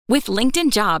With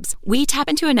LinkedIn Jobs, we tap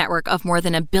into a network of more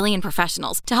than 1 billion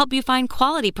professionals to help you find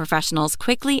quality professionals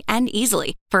quickly and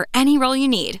easily for any role you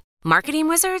need. Marketing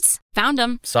wizards? Found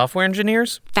them. Software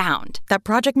engineers? Found. That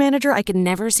project manager I could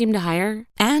never seem to hire?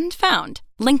 And found.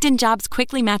 LinkedIn Jobs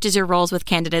quickly matches your roles with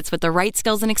candidates with the right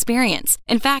skills and experience.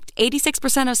 In fact,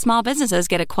 86% of small businesses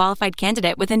get a qualified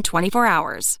candidate within 24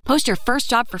 hours. Post your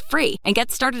first job for free and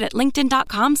get started at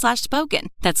linkedin.com/spoken.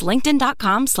 That's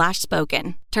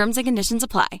linkedin.com/spoken. Terms and conditions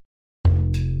apply.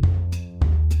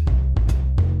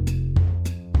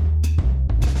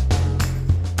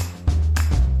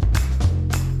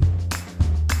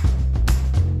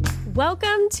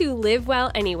 Welcome to Live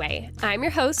Well Anyway. I'm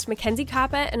your host, Mackenzie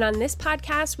Koppa, and on this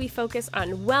podcast, we focus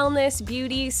on wellness,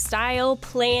 beauty, style,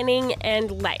 planning,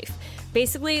 and life.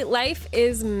 Basically, life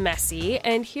is messy,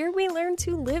 and here we learn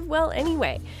to live well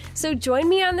anyway. So join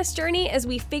me on this journey as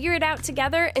we figure it out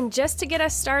together, and just to get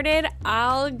us started,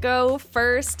 I'll go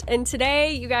first. And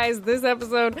today, you guys, this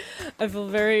episode, I feel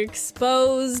very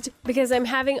exposed because I'm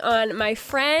having on my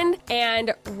friend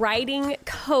and writing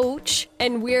coach,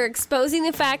 and we're exposing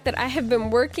the fact that I have been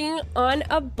working on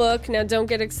a book. Now, don't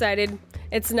get excited.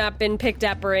 It's not been picked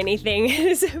up or anything. It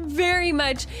is very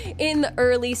much in the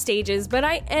early stages, but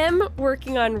I am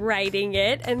working on writing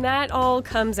it, and that all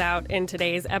comes out in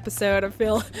today's episode. I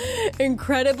feel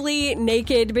incredibly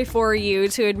naked before you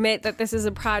to admit that this is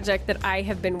a project that I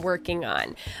have been working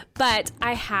on. But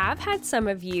I have had some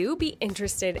of you be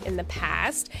interested in the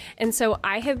past, and so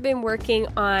I have been working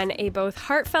on a both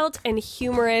heartfelt and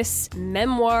humorous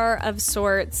memoir of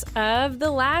sorts of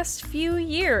the last few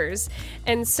years.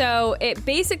 And so it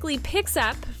basically picks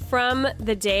up from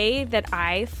the day that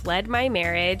I fled my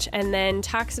marriage and then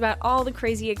talks about all the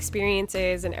crazy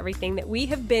experiences and everything that we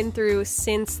have been through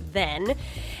since then.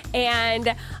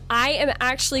 And I am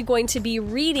actually going to be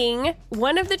reading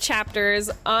one of the chapters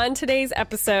on today's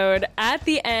episode at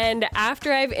the end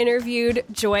after I've interviewed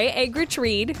Joy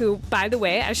Eggerichs, who, by the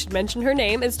way, I should mention her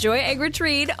name, is Joy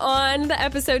Eggerichs on the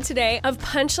episode today of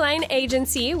Punchline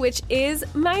Agency, which is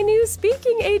my new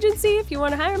speaking agency. If you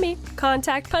want to hire me,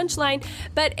 contact Punchline.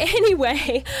 But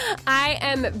anyway, I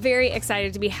am very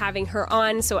excited to be having her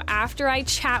on. So after I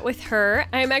chat with her,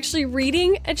 I'm actually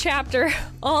reading a chapter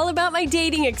all about my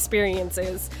dating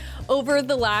experiences over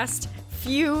the last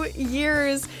few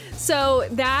years. So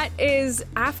that is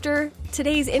after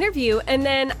today's interview. And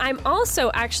then I'm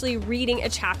also actually reading a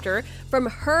chapter from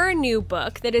her new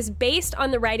book that is based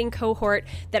on the writing cohort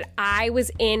that I was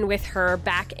in with her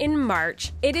back in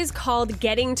March. It is called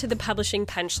Getting to the Publishing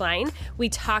Punchline. We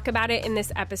talk about it in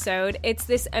this episode. It's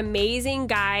this amazing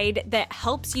guide that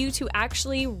helps you to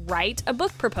actually write a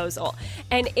book proposal.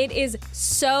 And it is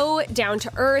so down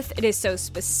to earth. It is so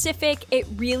specific. It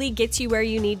really gets you where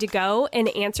you need to go and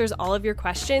answers all of your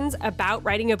questions about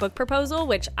writing a book proposal,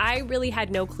 which I really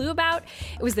had no clue about.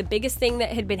 It was the biggest thing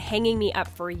that had been hanging me up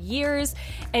for years,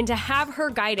 and to have her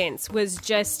guidance was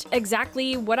just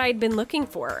exactly what I'd been looking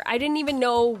for. I didn't even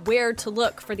know where to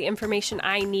look for the information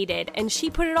I needed, and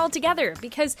she put it all together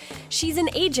because she's an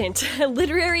agent, a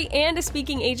literary and a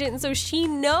speaking agent, and so she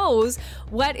knows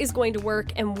what is going to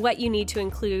work and what you need to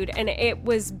include, and it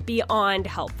was beyond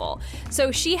helpful.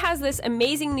 So she has this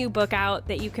amazing new book out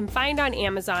that you can find on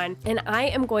Amazon, and I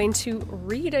am going to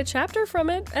read a chapter from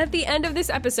it at the end of this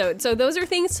episode. So those are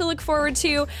things to look forward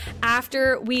to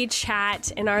after we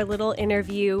chat in our little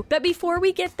interview. But before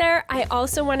we get there, I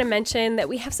also want to mention that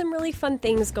we have some really fun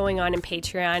things going on in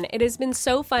Patreon. It has been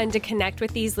so fun to connect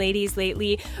with these ladies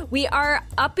lately. We are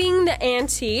upping the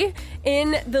ante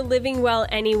in the Living Well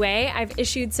Anyway. I've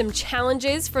issued some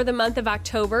challenges for the month of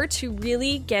October to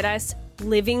really get us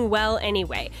living well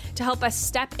anyway, to help us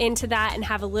step into that and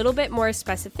have a little bit more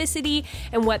specificity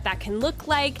and what that can look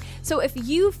like. So if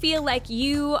you feel like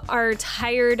you are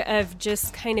tired of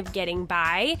just kind of getting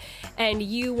by and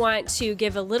you want to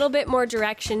give a little bit more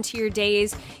direction to your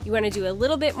days, you want to do a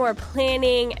little bit more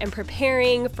planning and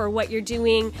preparing for what you're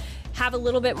doing, have a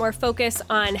little bit more focus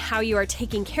on how you are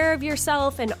taking care of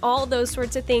yourself and all those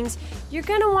sorts of things, you're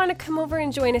going to want to come over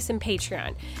and join us in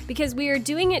Patreon because we are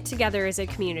doing it together as a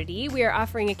community. We are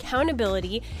offering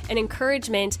accountability and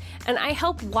encouragement, and I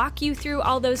help walk you through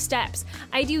all those steps.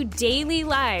 I do daily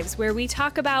lives where we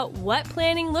talk about what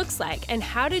planning looks like and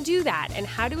how to do that and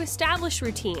how to establish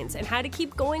routines and how to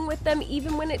keep going with them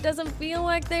even when it doesn't feel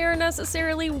like they are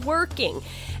necessarily working,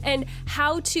 and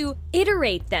how to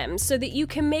iterate them so that you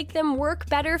can make them them work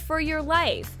better for your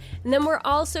life. And then we're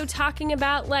also talking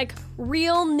about like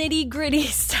real nitty gritty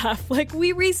stuff. Like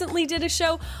we recently did a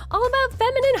show all about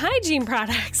feminine hygiene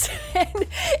products and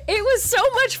it was so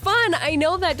much fun. I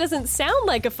know that doesn't sound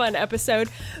like a fun episode,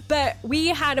 but we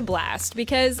had a blast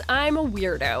because I'm a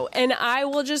weirdo and I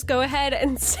will just go ahead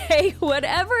and say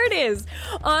whatever it is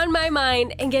on my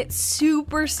mind and get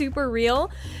super, super real.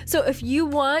 So if you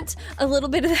want a little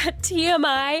bit of that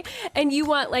TMI and you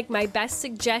want like my best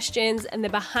suggestions and the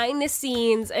behind the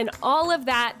scenes and all of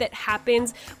that that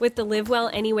happens with the Live Well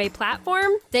Anyway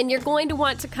platform, then you're going to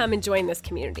want to come and join this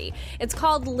community. It's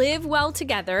called Live Well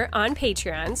Together on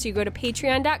Patreon. So you go to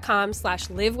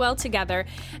patreon.com/livewelltogether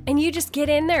and you just get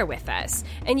in there with us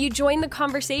and you join the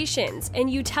conversations and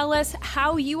you tell us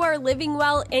how you are living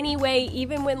well anyway,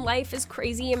 even when life is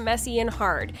crazy and messy and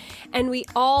hard. And we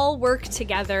all work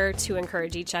together to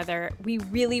encourage each other. We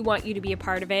really want you to be a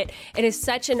part of it. It is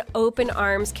such an open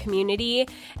arms community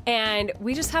and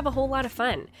we just have a whole lot of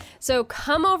fun. So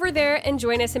come over there and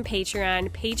join us in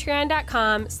Patreon,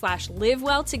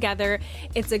 patreon.com/livewelltogether.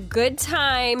 It's a good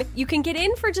time. You can get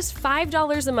in for just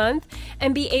 $5 a month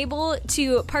and be able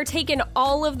to partake in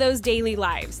all of those daily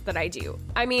lives that I do.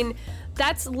 I mean,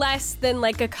 that's less than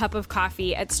like a cup of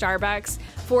coffee at Starbucks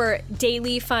for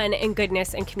daily fun and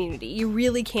goodness and community. You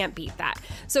really can't beat that.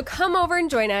 So come over and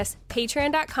join us,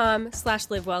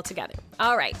 patreon.com/livewelltogether.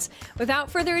 All right, without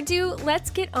further ado, let's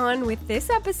get on with this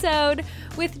episode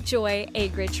with Joy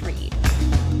Eggerichs Reed.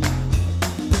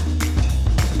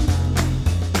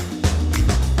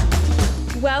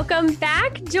 Welcome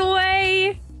back,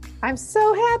 Joy. I'm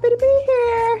so happy to be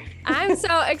here. I'm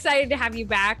so excited to have you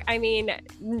back. I mean,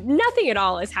 nothing at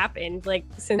all has happened like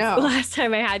since the last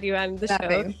time I had you on the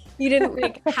show. You didn't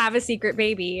like have a secret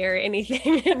baby or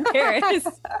anything in Paris.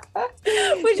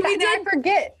 Which we did. I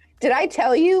forget. Did I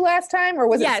tell you last time or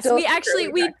was it still? Yes,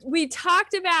 we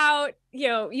talked about, you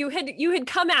know, you had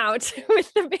come out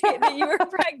with the baby that you were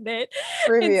pregnant.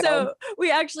 And so we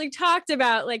actually talked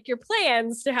about like your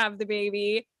plans to have the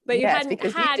baby. But you hadn't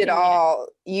because had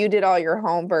you did all your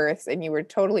home births and you were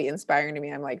totally inspiring to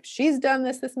me. I'm like, she's done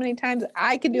this many times.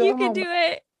 I could do it. You could do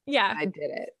it. Yeah. I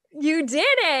did it. You did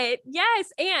it.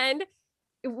 Yes. And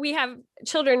we have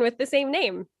children with the same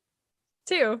name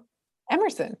too.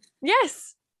 Emerson.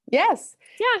 Yes. Yes.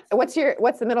 Yeah. What's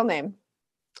the middle name?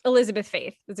 Elizabeth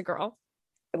Faith is a girl.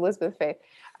 Elizabeth Faith.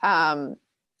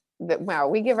 Wow,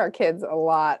 we give our kids a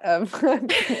lot of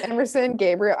Emerson,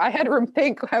 Gabriel. I had to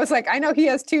think. I was like, I know he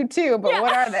has two too, but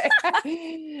what are they?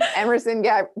 Emerson,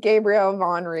 Gabriel,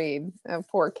 Von Reed, a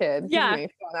poor kid. Yeah,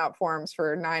 filling out forms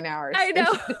for 9 hours. I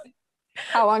know.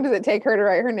 How long does it take her to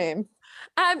write her name?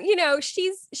 You know,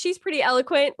 she's pretty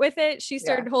eloquent with it. She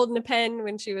started holding a pen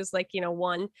when she was like,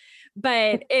 1.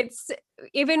 But it's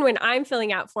even when I'm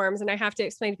filling out forms and I have to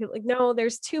explain to people like, no,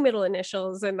 there's 2 middle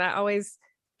initials, and that always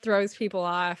throws people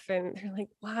off and they're like,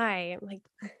 why? I'm like,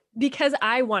 because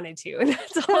I wanted to, and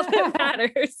that's all that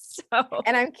matters. So,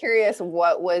 and I'm curious,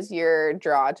 what was your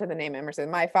draw to the name Emerson?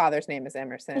 My father's name is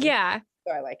Emerson. Yeah.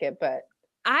 So I like it, but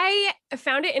I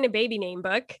found it in a baby name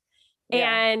book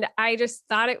and I just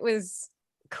thought it was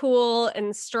cool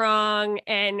and strong,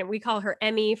 and we call her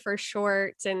Emmy for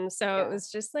short. And so it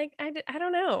was just like, I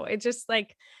don't know. It just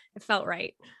like, it felt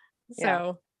right.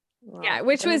 So well,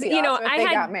 which was,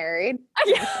 I got married.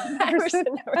 Emerson,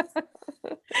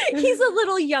 he's a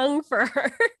little young for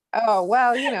her. Oh,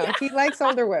 well, he likes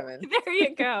older women. There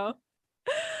you go.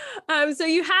 So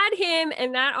you had him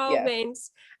and that all went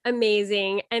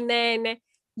amazing. And then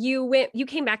you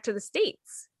came back to the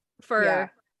States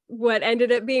for what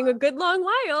ended up being a good long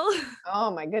while.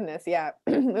 Oh my goodness. Yeah.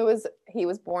 He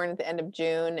was born at the end of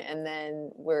June, and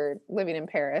then we're living in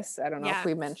Paris. I don't know if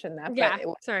we mentioned that, but it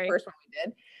was the first one we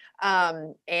did.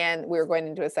 And we were going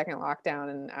into a second lockdown,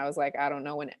 and I was like, I don't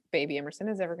know when baby Emerson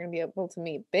is ever going to be able to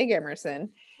meet big Emerson.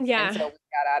 Yeah. And so we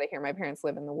got out of here. My parents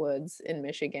live in the woods in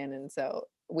Michigan. And so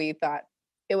we thought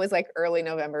it was like early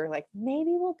November, like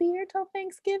maybe we'll be here till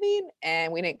Thanksgiving.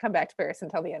 And we didn't come back to Paris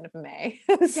until the end of May.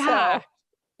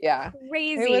 Yeah.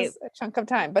 Crazy. It was a chunk of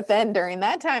time. But then during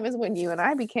that time is when you and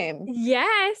I became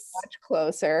much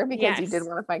closer, because you did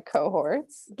one of my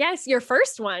cohorts. Yes. Your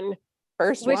first one.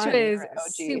 Which was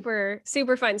super,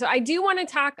 super fun. So I do want to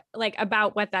talk like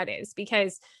about what that is,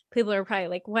 because people are probably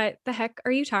like, what the heck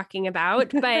are you talking about?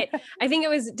 But I think it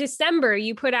was December,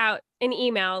 you put out an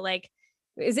email like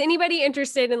is anybody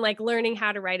interested in like learning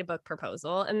how to write a book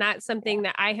proposal? And that's something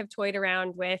that I have toyed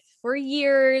around with for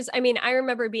years. I mean, I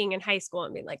remember being in high school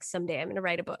and being like, someday I'm going to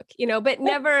write a book, but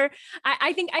never,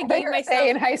 I think I gave myself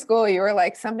in high school, you were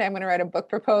like, someday I'm going to write a book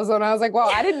proposal. And I was like, well,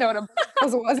 I didn't know what a book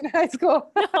proposal was in high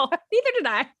school. No, neither did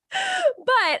I.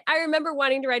 But I remember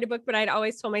wanting to write a book, but I'd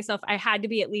always told myself I had to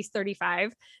be at least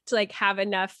 35 to like have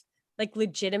enough like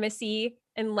legitimacy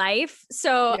in life.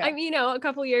 So I'm, a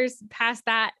couple years past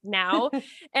that now.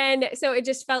 And so it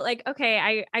just felt like,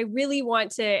 okay, I really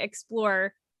want to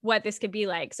explore what this could be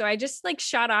like. So I just like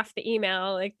shot off the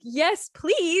email, like, yes,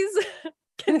 please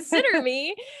consider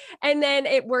me. And then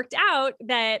it worked out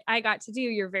that I got to do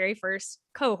your very first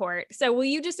cohort. So will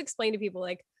you just explain to people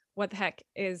like, what the heck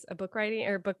is a book writing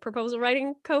or book proposal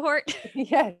writing cohort?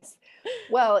 Yes.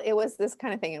 Well, it was this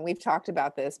kind of thing. And we've talked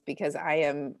about this because I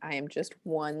am just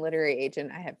one literary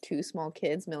agent. I have two small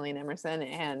kids, Millie and Emerson.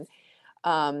 And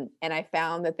I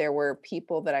found that there were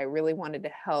people that I really wanted to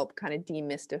help kind of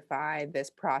demystify this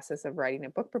process of writing a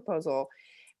book proposal,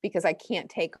 because I can't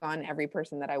take on every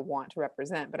person that I want to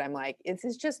represent. But I'm like,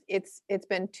 it's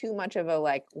been too much of a,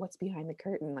 like, what's behind the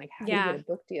curtain? Like, how do you get a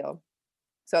book deal?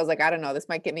 So I was like, I don't know, this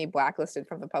might get me blacklisted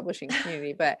from the publishing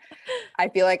community, but I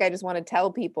feel like I just want to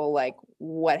tell people like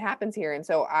what happens here. And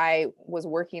so I was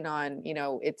working on,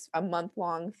 it's a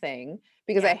month-long thing,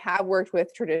 because I have worked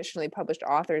with traditionally published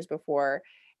authors before.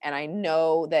 And I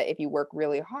know that if you work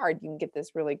really hard, you can get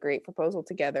this really great proposal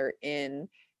together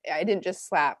I didn't just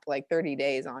slap like 30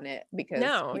 days on it, because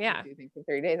people do things for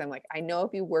 30 days. I'm like, I know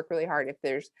if you work really hard, if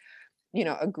there's,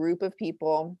 a group of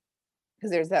people,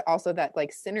 because there's that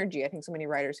like synergy. I think so many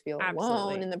writers feel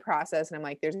alone in the process. And I'm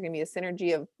like, there's going to be a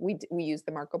synergy of, we use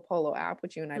the Marco Polo app,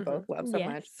 which you and I both love so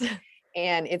much.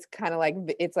 And it's kind of like,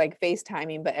 it's like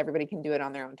FaceTiming, but everybody can do it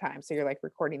on their own time. So you're like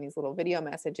recording these little video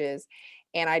messages.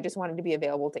 And I just wanted to be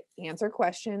available to answer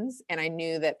questions. And I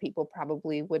knew that people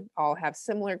probably would all have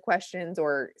similar questions,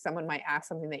 or someone might ask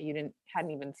something that you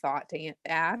hadn't even thought to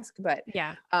ask. But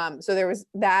so there was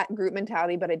that group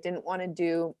mentality, but I didn't want to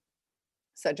do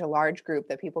such a large group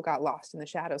that people got lost in the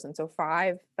shadows. And so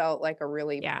 5 felt like a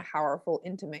really powerful,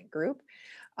 intimate group,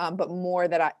 but more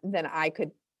than I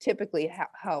could typically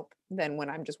help than when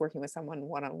I'm just working with someone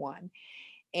one-on-one.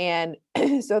 And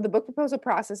so the book proposal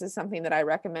process is something that I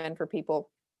recommend for people,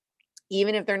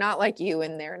 even if they're not like you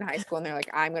and they're in high school and they're like,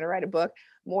 I'm going to write a book.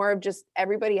 More of just,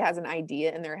 everybody has an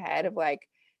idea in their head of like,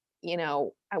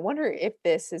 I wonder if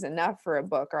this is enough for a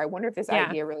book, or I wonder if this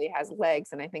idea really has legs.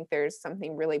 And I think there's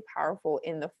something really powerful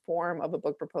in the form of a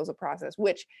book proposal process,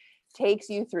 which takes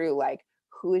you through like,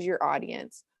 who is your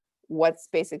audience? What's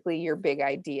basically your big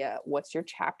idea? What's your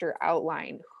chapter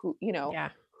outline? Who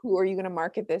are you going to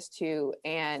market this to?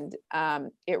 And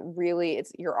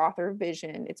it's your author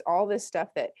vision. It's all this stuff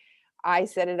that I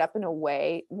set it up in a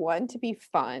way, one, to be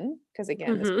fun, because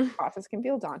again, this process can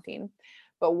feel daunting.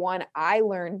 But one, I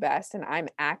learn best and I'm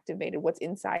activated. What's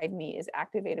inside me is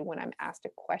activated when I'm asked a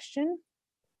question.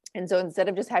 And so instead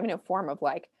of just having a form of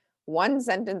like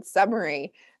 1-sentence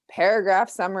summary, paragraph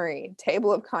summary,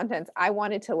 table of contents, I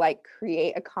wanted to like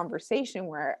create a conversation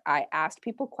where I asked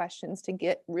people questions to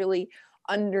get really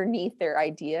underneath their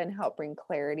idea and help bring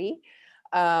clarity.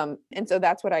 And so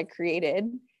that's what I created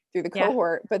through the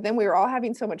cohort. But then we were all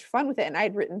having so much fun with it, and I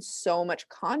had written so much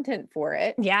content for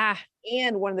it. Yeah.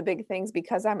 And one of the big things,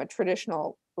 because I'm a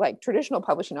traditional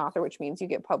publishing author, which means you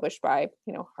get published by,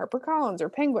 HarperCollins or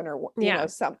Penguin or,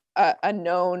 some a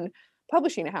known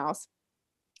publishing house.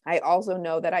 I also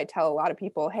know that I tell a lot of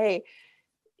people, hey,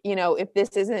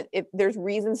 if there's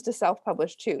reasons to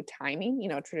self-publish too, timing,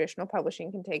 traditional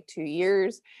publishing can take 2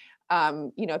 years.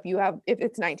 If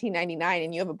it's 1999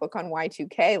 and you have a book on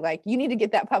Y2K, like you need to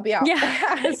get that puppy out.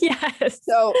 Yes.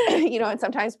 So, and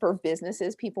sometimes for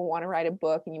businesses, people want to write a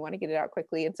book and you want to get it out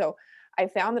quickly. And so I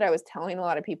found that I was telling a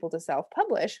lot of people to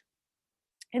self-publish.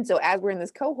 And so as we're in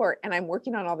this cohort and I'm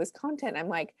working on all this content, I'm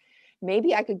like,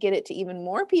 maybe I could get it to even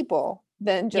more people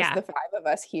than just the 5 of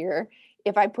us here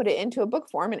if I put it into a book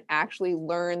form and actually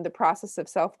learn the process of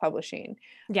self-publishing.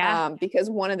 Because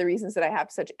one of the reasons that I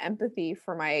have such empathy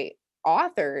for my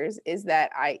authors is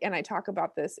that I talk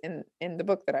about this in the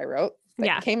book that I wrote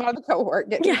that came out of the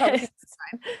cohort, published this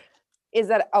time, is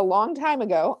that a long time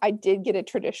ago, I did get a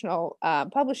traditional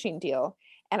publishing deal,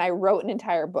 and I wrote an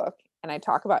entire book. And I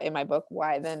talk about in my book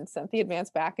why I then sent the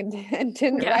advance back and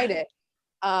didn't write it,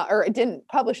 or didn't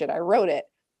publish it. I wrote it,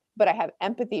 but I have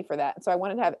empathy for that. So I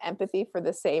wanted to have empathy for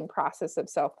the same process of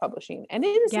self-publishing. And it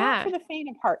is not for the faint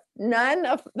of heart. None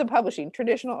of the publishing,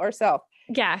 traditional or self,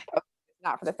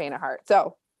 not for the faint of heart.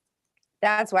 So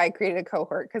That's why I created a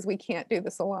cohort, because we can't do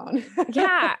this alone.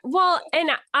 Yeah. Well, and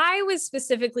I was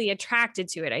specifically attracted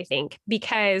to it, I think,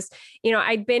 because,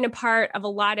 I'd been a part of a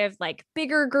lot of like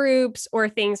bigger groups or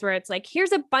things where it's like,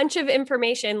 here's a bunch of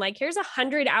information, like here's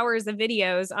 100 hours of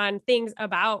videos on things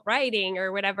about writing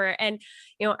or whatever. And,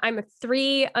 I'm a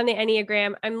 3 on the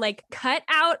Enneagram. I'm like, cut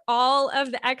out all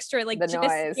of the extra, like just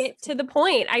noise. Get to the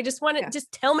point. I just want to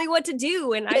just tell me what to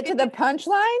do. And get to the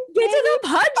punchline. Get to the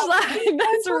punchline.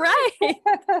 That's right.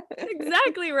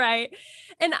 Exactly right.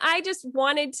 And I just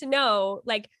wanted to know,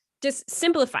 like, just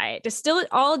simplify it, distill it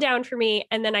all down for me.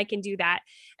 And then I can do that.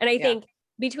 And I think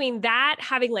between that,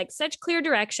 having like such clear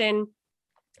direction,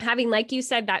 having, like you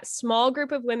said, that small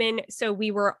group of women. So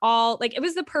we were all like, it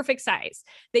was the perfect size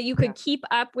that you could keep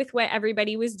up with what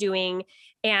everybody was doing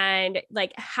and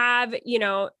like have,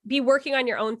 be working on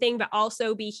your own thing, but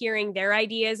also be hearing their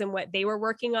ideas and what they were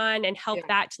working on and help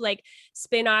that to like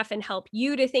spin off and help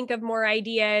you to think of more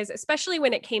ideas, especially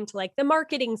when it came to like the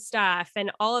marketing stuff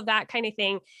and all of that kind of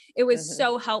thing. It was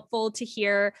so helpful to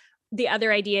hear the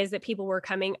other ideas that people were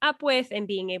coming up with and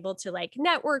being able to like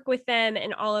network with them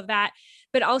and all of that,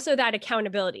 but also that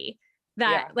accountability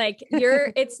that like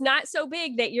it's not so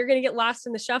big that you're going to get lost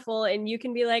in the shuffle and you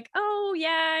can be like, oh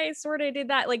yeah, I sort of did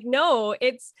that. Like, no,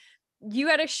 you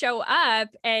got to show up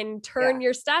and turn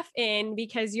your stuff in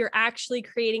because you're actually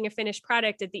creating a finished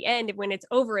product at the end. And when it's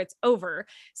over, it's over.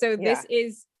 So this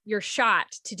is your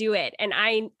shot to do it. And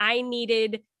I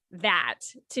needed that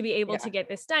to be able to get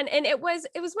this done. And it was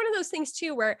one of those things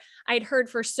too, where I'd heard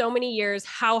for so many years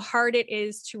how hard it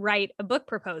is to write a book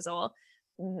proposal.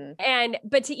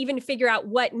 But to even figure out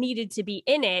what needed to be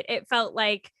in it, it felt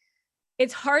like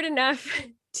it's hard enough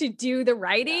to do the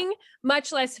writing,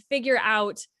 much less figure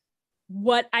out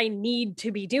what I need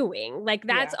to be doing. Like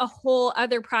that's a whole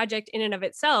other project in and of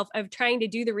itself of trying to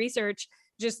do the research,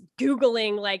 just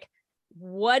Googling like,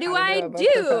 what do I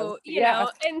do? You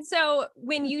know? And so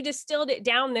when you distilled it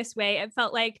down this way, it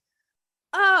felt like,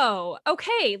 oh,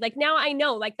 okay. Like now I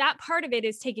know, like that part of it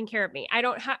is taking care of me. I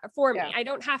don't have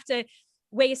to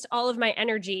waste all of my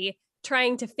energy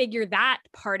trying to figure that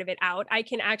part of it out. I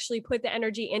can actually put the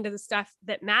energy into the stuff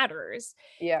that matters.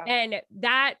 Yeah. And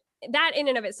that in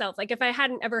and of itself, like if I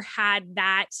hadn't ever had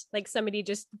that, like somebody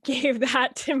just gave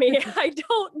that to me, I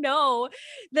don't know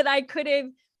that I could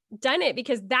have done it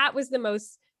because that was the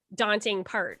most daunting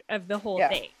part of the whole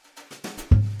thing.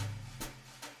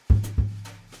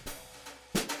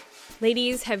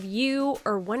 Ladies, have you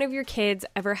or one of your kids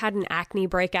ever had an acne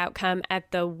breakout come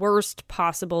at the worst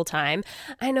possible time?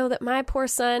 I know that my poor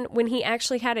son, when he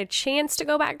actually had a chance to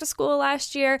go back to school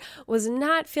last year, was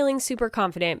not feeling super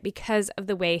confident because of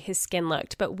the way his skin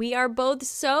looked. But we are both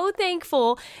so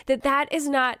thankful that that is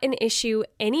not an issue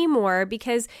anymore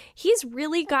because he's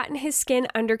really gotten his skin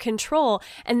under control.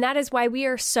 And that is why we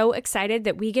are so excited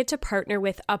that we get to partner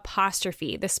with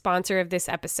Apostrophe, the sponsor of this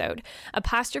episode.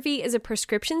 Apostrophe is a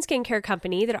prescription skincare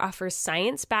company that offers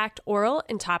science-backed oral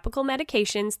and topical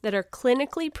medications that are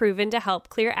clinically proven to help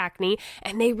clear acne,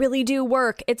 and they really do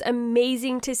work. It's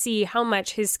amazing to see how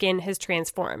much his skin has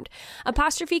transformed.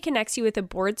 Apostrophe connects you with a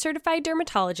board-certified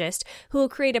dermatologist who will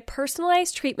create a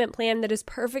personalized treatment plan that is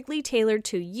perfectly tailored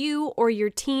to you or your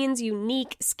teen's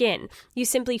unique skin. You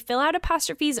simply fill out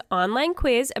Apostrophe's online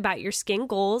quiz about your skin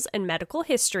goals and medical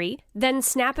history, then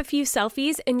snap a few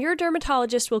selfies, and your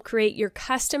dermatologist will create your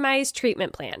customized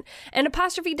treatment plan. And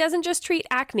Apostrophe doesn't just treat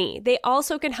acne. They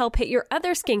also can help hit your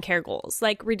other skincare goals,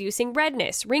 like reducing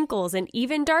redness, wrinkles, and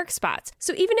even dark spots.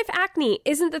 So even if acne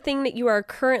isn't the thing that you are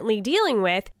currently dealing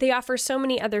with, they offer so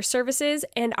many other services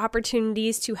and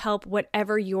opportunities to help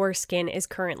whatever your skin is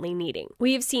currently needing.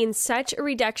 We have seen such a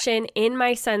reduction in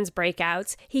my son's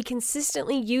breakouts. He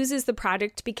consistently uses the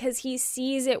product because he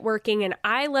sees it working, and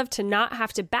I love to not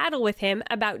have to battle with him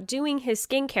about doing his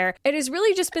skincare. It has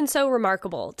really just been so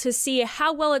remarkable to see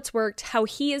how well it's worked, how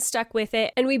he is stuck with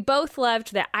it, and we both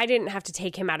loved that I didn't have to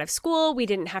take him out of school. We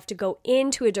didn't have to go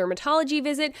into a dermatology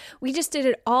visit. We just did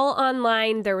it all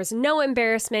online. There was no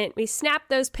embarrassment. We snapped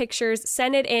those pictures,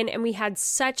 sent it in, and we had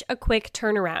such a quick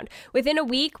turnaround. Within a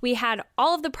week, we had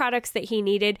all of the products that he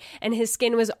needed, and his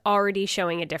skin was already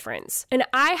showing a difference. And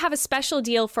I have a special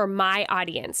deal for my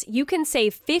audience. You can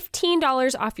save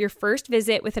 $15 off your first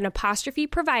visit with an Apostrophe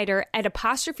provider at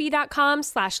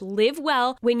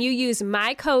apostrophe.com/livewell when you use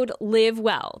my code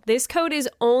LIVEWELL. This code is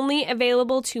only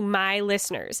available to my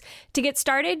listeners. To get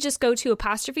started, just go to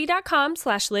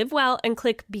apostrophe.com/livewell and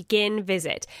click begin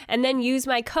visit. And then use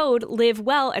my code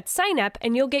LIVEWELL at sign up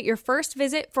and you'll get your first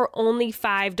visit for only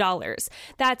 $5.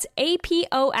 That's apostrophe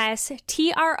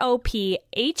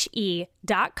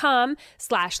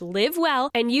eggerichs.com/livewell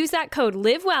and use that code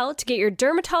livewell to get your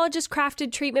dermatologist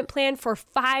crafted treatment plan for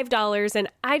 $5. And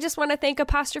I just want to thank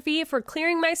Apostrophe for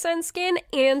clearing my son's skin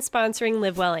and sponsoring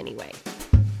Live Well Anyway.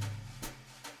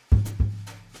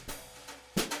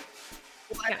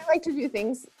 I like to do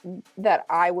things that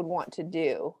I would want to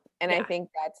do. And I think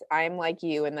I'm like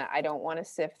you in that I don't want to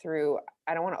sift through,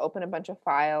 I don't want to open a bunch of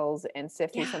files and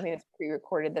sift through something that's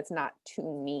pre-recorded that's not to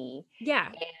me. Yeah.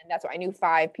 And that's why I knew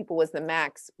 5 people was the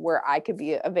max where I could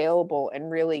be available and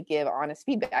really give honest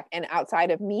feedback. And outside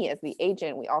of me as the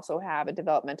agent, we also have a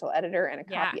developmental editor and a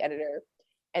copy editor.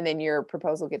 And then your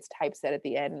proposal gets typeset at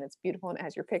the end and it's beautiful and it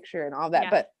has your picture and all that.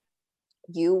 But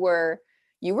you were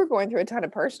going through a ton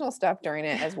of personal stuff during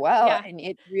it as well. And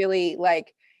it really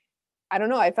I don't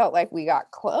know, I felt like we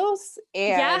got close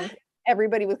and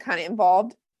everybody was kind of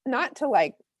involved, not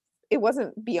to it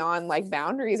wasn't beyond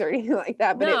boundaries or anything like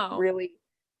that, but it really,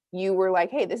 you were like,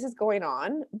 hey, this is going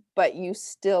on, but you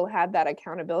still had that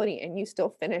accountability and you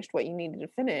still finished what you needed to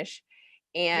finish.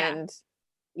 And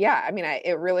I mean,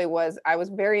 it really was, I was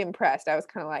very impressed. I was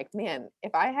kind of like, man,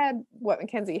 if I had what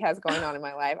Mackenzie has going on in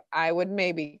my life, I would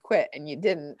maybe quit, and you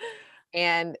didn't.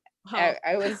 And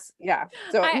I was,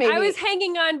 so I was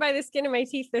hanging on by the skin of my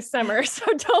teeth this summer. So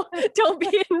don't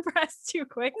be impressed too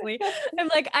quickly. I'm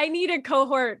like, I need a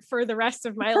cohort for the rest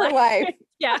of my life.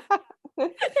 Yeah.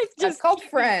 It's just called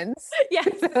friends. Yes,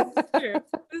 this is true.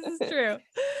 This is true.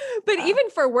 But even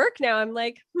for work now, I'm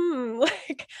like,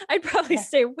 I'd probably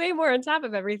stay way more on top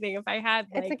of everything if I had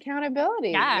it's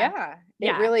accountability.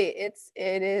 It really,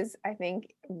 it is, I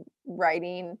think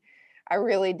writing, I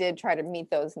really did try to meet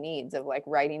those needs of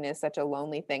writing is such a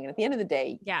lonely thing. And at the end of the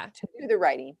day, to do the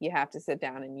writing, you have to sit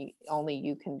down and only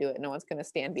you can do it. No one's going to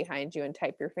stand behind you and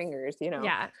type your fingers,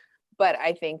 But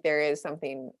I think there is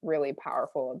something really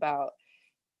powerful about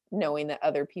knowing that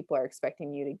other people are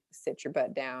expecting you to sit your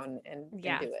butt down and do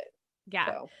it. Yeah.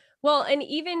 So. Well, and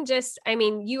even just, I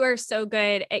mean, you are so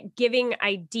good at giving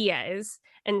ideas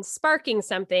and sparking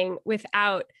something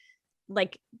without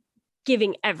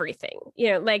giving everything,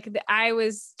 I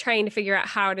was trying to figure out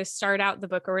how to start out the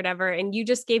book or whatever. And you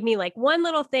just gave me one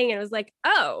little thing and it was like,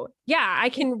 oh yeah, I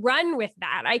can run with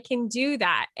that. I can do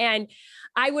that. And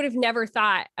I would have never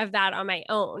thought of that on my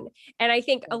own. And I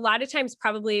think a lot of times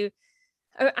probably,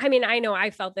 I mean, I know I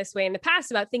felt this way in the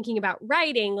past about thinking about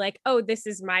writing, oh, this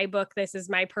is my book. This is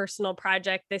my personal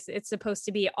project. It's supposed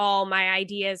to be all my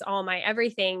ideas, all my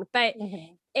everything. But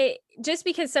it just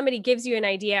because somebody gives you an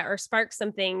idea or sparks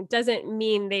something doesn't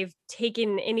mean they've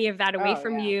taken any of that away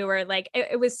from you, or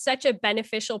it was such a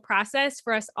beneficial process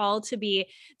for us all to be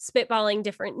spitballing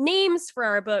different names for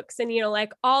our books and,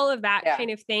 all of that kind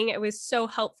of thing. It was so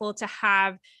helpful to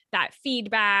have that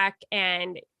feedback.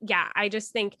 And I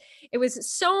just think it was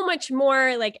so much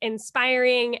more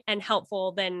inspiring and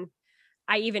helpful than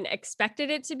I even expected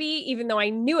it to be, even though I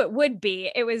knew it would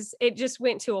be. It just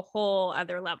went to a whole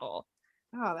other level.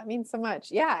 Oh, that means so much.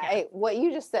 Yeah. What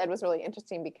you just said was really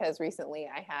interesting because recently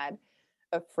I had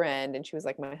a friend and she was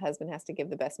like, my husband has to give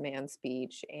the best man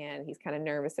speech and he's kind of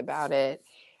nervous about it.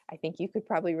 I think you could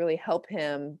probably really help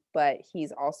him, but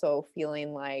he's also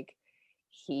feeling like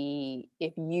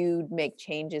if you make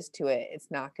changes to it,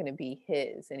 it's not going to be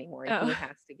his anymore. He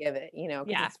has to give it, because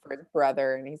it's for his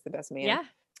brother and he's the best man. Yeah.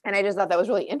 And I just thought that was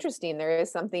really interesting. There is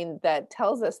something that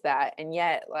tells us that. And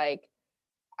yet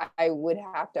I would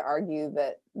have to argue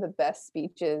that the best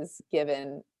speeches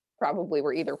given probably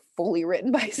were either fully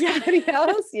written by somebody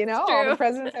else, all the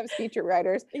presidents have speech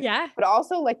writers. Yeah. But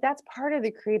also that's part of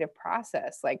the creative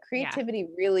process. Creativity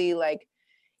really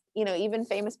even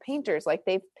famous painters,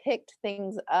 they've picked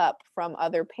things up from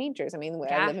other painters. I mean,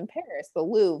 I live in Paris, the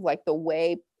Louvre, the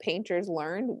way painters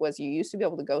learned was you used to be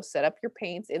able to go set up your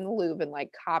paints in the Louvre and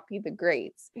copy the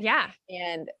greats. Yeah.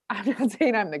 And I'm not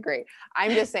saying I'm the great.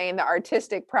 I'm just saying the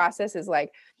artistic process is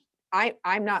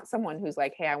I'm not someone who's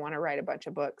hey, I want to write a bunch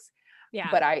of books. Yeah.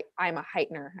 But I'm a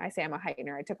heightener. I say I'm a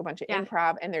heightener. I took a bunch of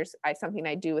improv and there's something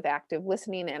I do with active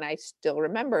listening. And I still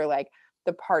remember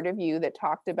the part of you that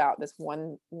talked about this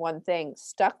one thing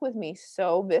stuck with me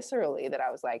so viscerally that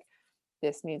I was like,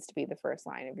 this needs to be the first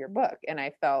line of your book. And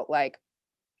I felt like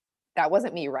that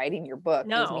wasn't me writing your book.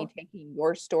 No. It was me taking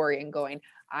your story and going,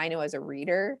 I know as a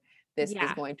reader, this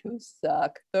is going to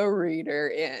suck the reader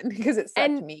in because it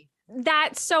sucked me.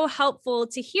 That's so helpful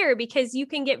to hear because you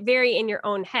can get very in your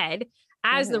own head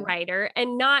as the writer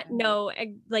and not know,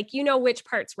 which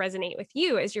parts resonate with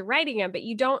you as you're writing them, but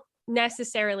you don't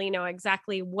necessarily know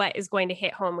exactly what is going to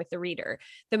hit home with the reader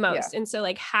the most. Yeah. And so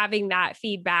having that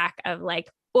feedback of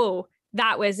oh,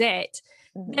 that was it.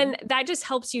 Then that just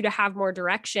helps you to have more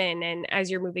direction. And as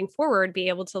you're moving forward, be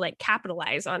able to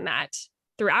capitalize on that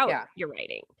throughout your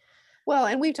writing. Well,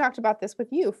 and we've talked about this with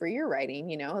you for your writing,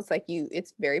 you know, it's like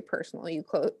it's very personal. You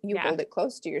hold it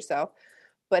close to yourself,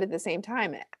 but at the same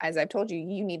time, as I've told you,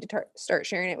 you need to start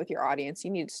sharing it with your audience.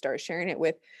 You need to start sharing it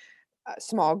with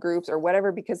small groups or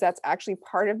whatever, because that's actually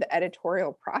part of the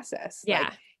editorial process. Yeah.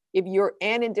 Like if you're,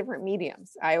 and in different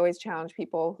mediums, I always challenge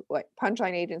people, like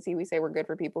Punchline Agency, we say we're good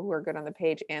for people who are good on the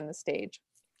page and the stage.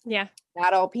 Yeah.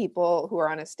 Not all people who are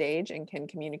on a stage and can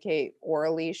communicate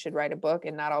orally should write a book,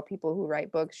 and not all people who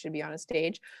write books should be on a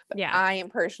stage. But I am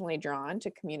personally drawn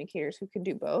to communicators who can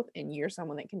do both, and you're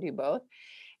someone that can do both.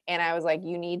 And I was like,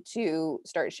 you need to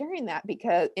start sharing that,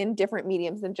 because in different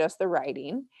mediums than just the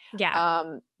writing. Yeah.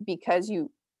 Because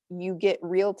you get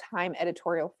real-time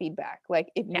editorial feedback. Like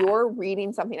if you're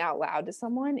reading something out loud to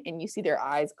someone and you see their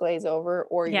eyes glaze over,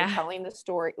 or you're telling the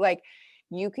story, like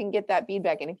you can get that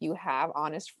feedback. And if you have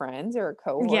honest friends or a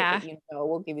cohort that you know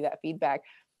will give you that feedback,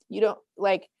 you don't,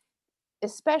 like,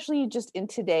 especially just in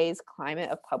today's climate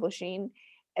of publishing,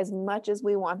 as much as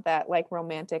we want that like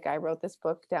romantic, I wrote this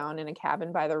book down in a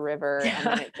cabin by the river and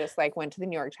then it just like went to the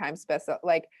New York Times special,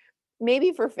 like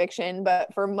maybe for fiction,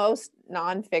 but for most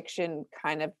nonfiction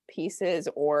kind of pieces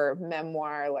or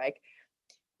memoir, like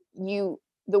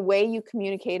the way you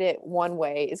communicate it one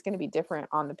way is going to be different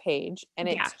on the page, and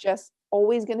it's just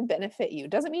always going to benefit you.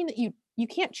 Doesn't mean that you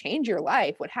can't change your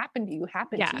life. What happened to you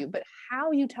happened to you, but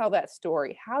how you tell that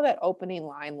story, how that opening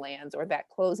line lands or that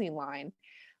closing line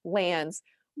lands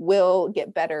will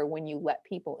get better when you let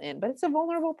people in. But it's a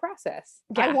vulnerable process.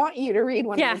 I want you to read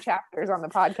one of your chapters on the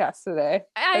podcast today.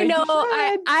 I know.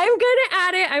 I'm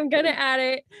gonna add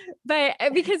it, but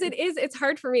because it's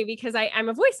hard for me because I'm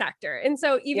a voice actor, and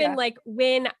so even like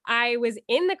when I was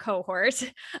in the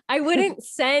cohort, I wouldn't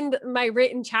send my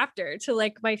written chapter to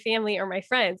like my family or my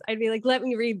friends. I'd be like, let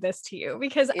me read this to you,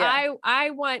 because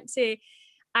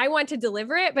I want to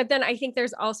deliver it. But then I think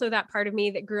there's also that part of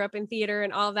me that grew up in theater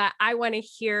and all of that. I want to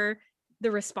hear the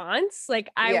response. Like,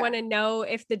 I want to know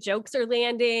if the jokes are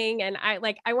landing, and I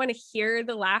want to hear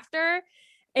the laughter.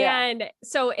 And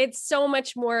so it's so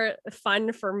much more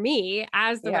fun for me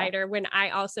as the writer when I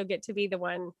also get to be the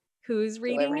one who's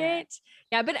reading it.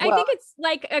 Yeah. But I think it's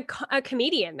like a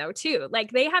comedian though, too.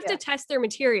 Like they have to test their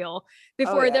material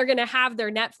before they're going to have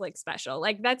their Netflix special.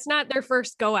 Like that's not their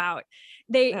first go out.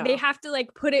 They have to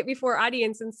like put it before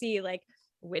audience and see like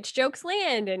which jokes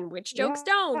land and which jokes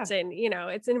don't. And you know,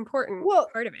 it's an important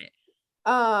part of it.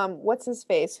 What's his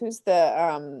face? Who's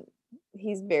the,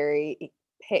 he's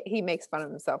he makes fun of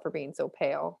himself for being so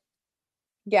pale.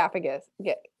 Gaffigan.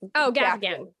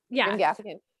 Gaffigan. Yeah.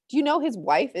 Gaffigan. Do you know his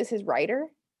wife is his writer?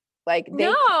 Like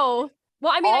no.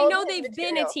 Well, I mean, I know they've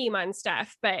been a team on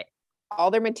stuff, but all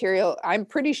their material, I'm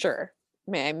pretty sure,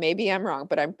 maybe I'm wrong,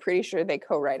 but I'm pretty sure they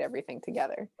co-write everything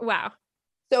together. Wow.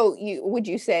 So would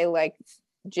you say like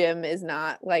Jim is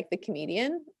not like the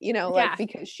comedian, you know, like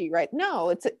because she writes? No,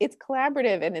 it's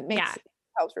collaborative, and it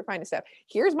helps refine the stuff.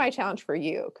 Here's my challenge for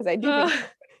you, because I do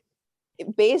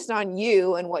think based on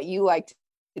you and what you like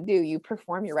to do, you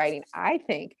perform your writing. I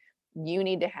think you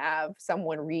need to have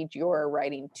someone read your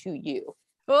writing to you.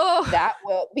 That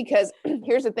will, because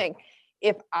here's the thing.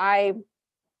 If I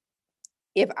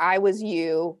was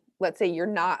you, let's say you're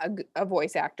not a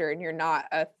voice actor and you're not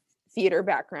a theater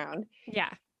background. Yeah.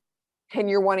 And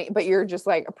but you're just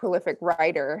like a prolific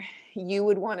writer, you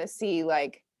would want to see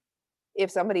like, I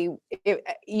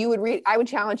would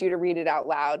challenge you to read it out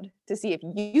loud to see if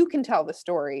you can tell the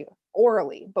story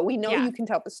orally, but we know you can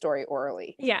tell the story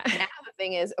orally. Yeah. Now the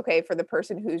thing is, okay, for the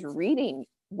person who's reading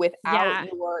without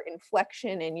your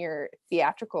inflection and your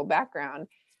theatrical background,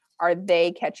 are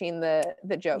they catching the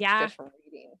jokes just from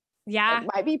reading? Yeah. It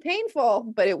might be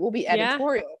painful, but it will be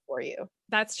editorial for you.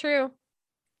 That's true.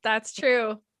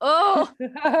 Oh,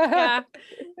 yeah.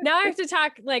 Now I have to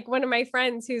talk like one of my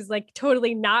friends who's like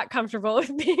totally not comfortable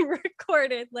with being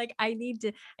recorded. Like I need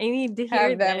to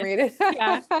hear them read it.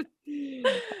 Yeah.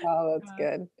 Oh, that's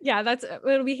good. Yeah,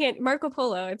 it'll be Marco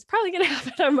Polo. It's probably gonna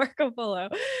happen on Marco Polo.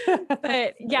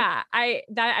 But yeah, I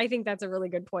think that's a really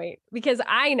good point, because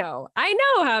I know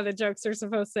how the jokes are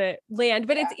supposed to land.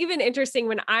 But it's even interesting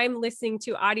when I'm listening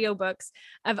to audiobooks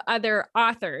of other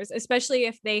authors, especially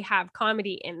if they have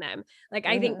comedy in them. Like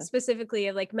I think specifically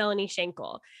of like Melanie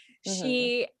Schenkel.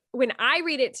 When I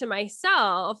read it to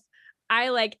myself, I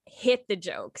like hit the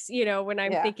jokes, you know, when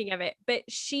I'm thinking of it, but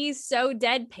she's so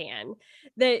deadpan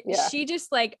that she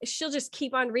just like, she'll just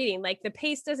keep on reading. Like the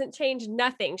pace doesn't change,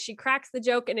 nothing. She cracks the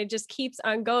joke and it just keeps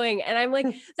on going. And I'm like,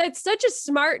 that's such a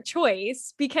smart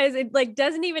choice, because it like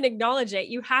doesn't even acknowledge it.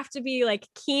 You have to be like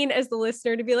keen as the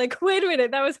listener to be like, wait a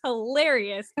minute, that was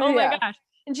hilarious. Oh my gosh.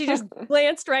 And she just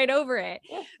glanced right over it.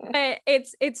 But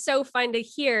it's so fun to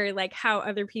hear like how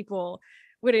other people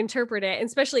would interpret it,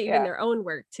 especially even their own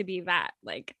work, to be that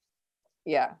like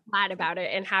glad about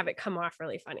it and have it come off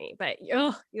really funny. But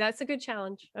that's a good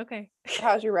challenge. Okay.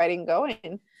 How's your writing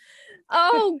going?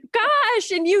 Oh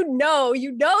gosh. And you know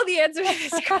the answer to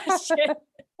this question.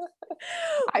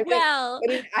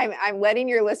 I'm letting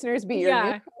your listeners be your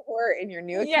new cohort and your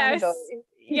new accountability.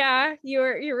 Yeah,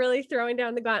 you're really throwing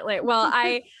down the gauntlet. Well,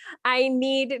 I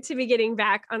need to be getting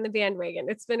back on the bandwagon.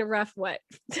 It's been a rough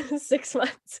 6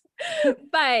 months.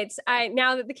 But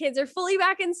now that the kids are fully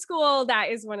back in school,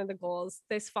 that is one of the goals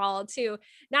this fall, to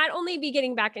not only be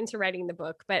getting back into writing the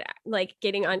book, but like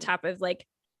getting on top of like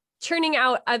churning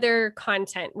out other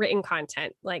content, written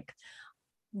content, like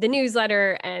the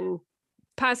newsletter and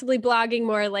possibly blogging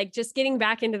more, like just getting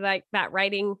back into that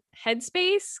writing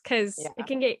headspace, because it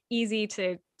can get easy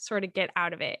to sort of get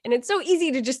out of it. And it's so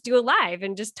easy to just do a live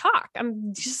and just talk.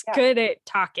 I'm just good at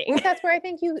talking. But that's where I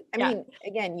think I mean,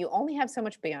 again, you only have so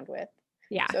much bandwidth.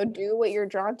 Yeah. So do what you're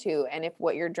drawn to. And if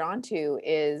what you're drawn to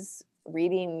is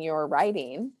reading your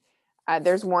writing,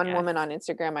 there's one woman on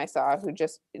Instagram I saw who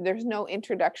there's no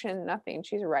introduction, nothing.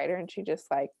 She's a writer, and she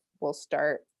just like will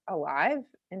start a live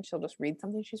and she'll just read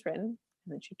something she's written, and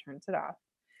then she turns it off.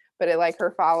 But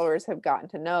her followers have gotten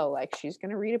to know, like, she's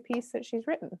going to read a piece that she's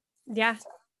written. Yeah.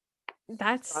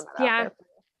 That's all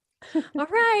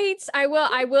right.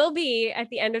 I will be at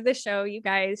the end of the show, you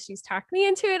guys. She's talked me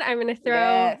into it. I'm going to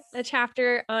throw a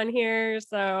chapter on here.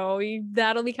 So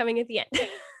that'll be coming at the end.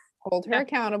 Hold her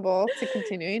accountable to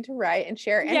continuing to write and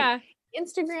share. And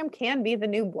Instagram can be the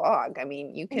new blog. I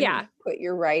mean, you can put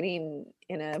your writing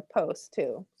in a post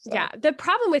too. So. Yeah. The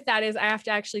problem with that is I have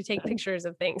to actually take pictures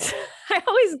of things. I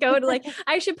always go to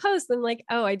I should post them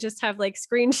I just have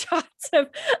screenshots of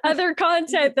other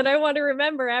content that I want to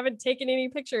remember. I haven't taken any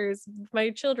pictures of my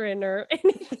children or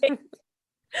anything.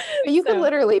 You could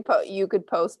literally you could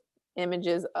post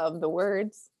images of the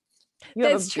words.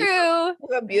 That's true. You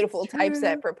have a beautiful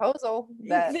typeset proposal.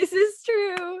 This is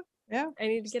true. Yeah. I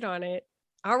need to get on it.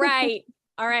 All right.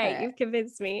 All right. You've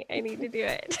convinced me. I need to do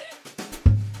it.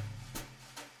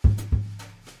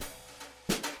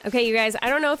 Okay, you guys,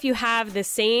 I don't know if you have the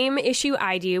same issue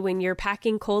I do when you're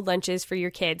packing cold lunches for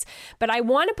your kids, but I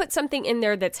want to put something in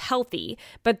there that's healthy,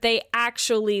 but they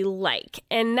actually like.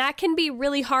 And that can be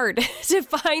really hard to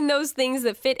find those things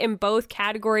that fit in both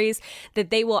categories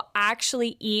that they will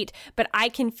actually eat, but I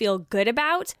can feel good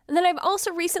about. And then I've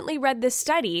also recently read this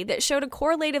study that showed a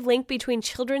correlative link between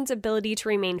children's ability to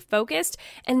remain focused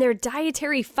and their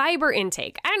dietary fiber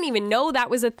intake. I didn't even know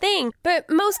that was a thing, but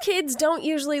most kids don't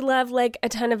usually love a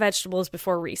ton of vegetables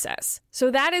before recess. So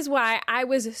that is why I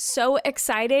was so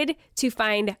excited to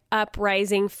find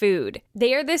Uprising Food.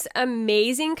 They are this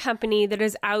amazing company that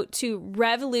is out to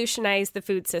revolutionize the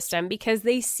food system because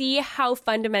they see how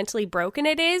fundamentally broken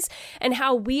it is and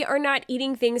how we are not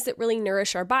eating things that really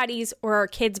nourish our bodies or our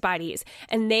kids' bodies.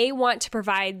 And they want to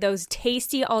provide those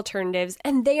tasty alternatives,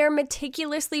 and they are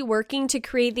meticulously working to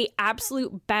create the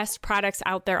absolute best products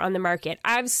out there on the market.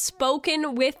 I've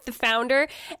spoken with the founder,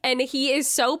 and he is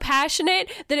so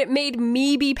passionate that it made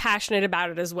me be passionate about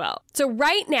it as well. So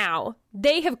right now,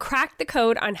 they have cracked the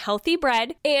code on healthy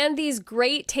bread and these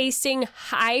great tasting,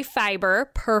 high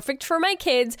fiber, perfect for my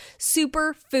kids,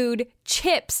 superfood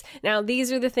chips. Now,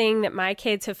 these are the thing that my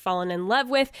kids have fallen in love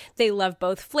with. They love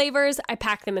both flavors. I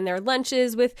pack them in their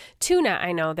lunches with tuna.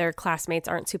 I know their classmates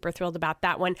aren't super thrilled about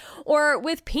that one, or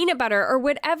with peanut butter or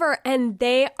whatever, and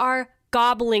they are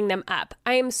gobbling them up.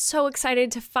 I am so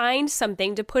excited to find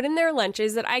something to put in their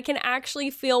lunches that I can actually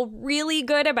feel really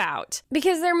good about,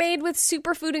 because they're made with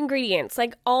superfood ingredients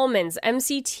like almonds,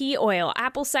 MCT oil,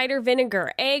 apple cider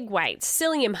vinegar, egg whites,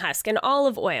 psyllium husk, and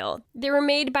olive oil. They were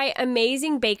made by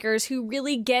amazing bakers who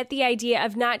really get the idea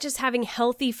of not just having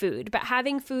healthy food, but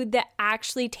having food that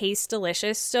actually tastes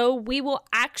delicious, so we will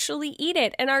actually eat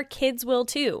it, and our kids will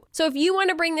too. So if you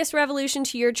want to bring this revolution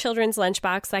to your children's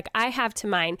lunchbox like I have to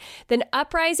mine, then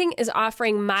Uprising is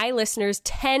offering my listeners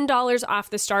 $10 off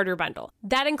the starter bundle.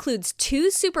 That includes 2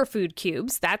 superfood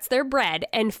cubes, that's their bread,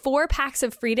 and 4 packs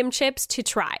of Freedom Chips to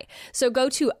try. So go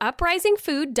to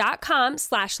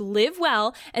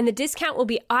uprisingfood.com/livewell, and the discount will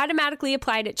be automatically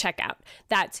applied at checkout.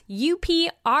 That's UPRISING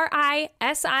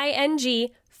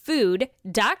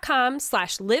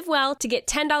food.com/livewell to get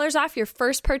 $10 off your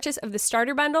first purchase of the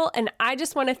starter bundle. And I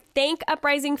just want to thank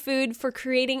Uprising Food for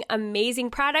creating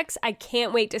amazing products. I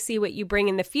can't wait to see what you bring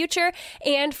in the future,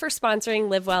 and for sponsoring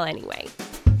Live Well Anyway.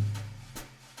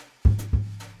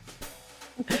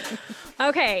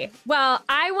 Okay, well,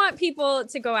 I want people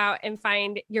to go out and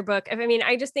find your book. I mean,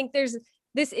 I just think there's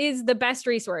this is the best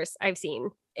resource I've seen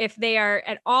if they are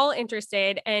at all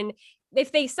interested. And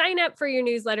if they sign up for your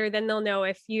newsletter, then they'll know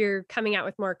if you're coming out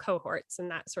with more cohorts and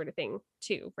that sort of thing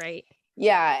too, right?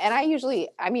 Yeah. And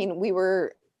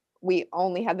we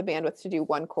only had the bandwidth to do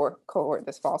one cohort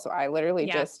this fall. So I literally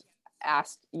just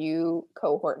asked you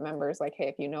cohort members, like, hey,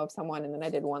 if you know of someone, and then I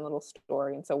did one little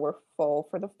story. And so we're full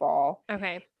for the fall.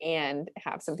 Okay. And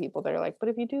have some people that are like, but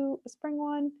if you do a spring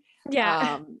one.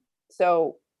 Yeah.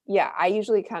 So yeah, I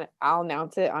usually I'll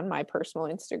announce it on my personal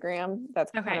Instagram.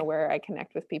 That's kind of where I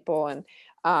connect with people, and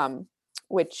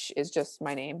which is just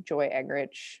my name, Joy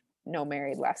Eggerichs. No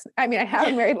married last name. I mean, I have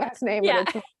a married last name,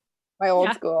 but it's my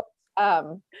old school.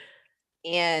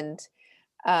 And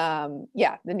the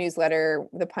newsletter,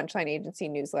 the Punchline Agency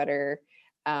newsletter,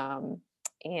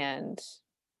 and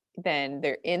then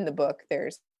there in the book,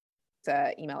 there's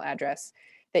the email address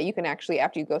that you can actually,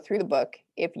 after you go through the book,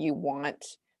 if you want.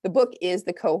 The book is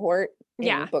the cohort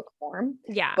in book form.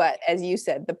 Yeah. But as you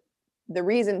said, the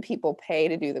reason people pay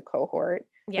to do the cohort,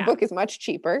 the book is much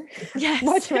cheaper. Yes.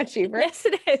 much cheaper. Yes,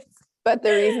 it is. But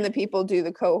the reason that people do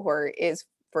the cohort is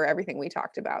for everything we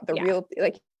talked about. The real,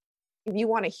 like, if you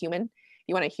want a human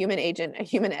agent, a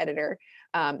human editor,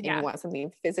 and you want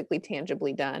something physically,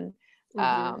 tangibly done.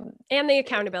 And the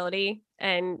accountability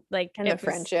and the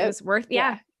friendship. It was worth,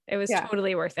 it was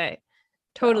totally worth it.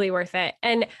 Totally worth it.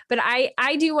 But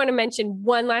I do want to mention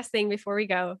one last thing before we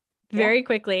go very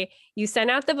quickly. You sent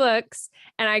out the books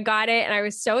and I got it. And I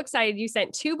was so excited. You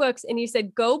sent 2 books and you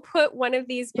said, go put one of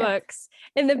these books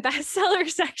in the bestseller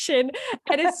section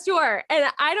at a store. And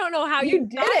I don't know how you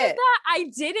did it.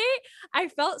 I did it. I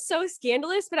felt so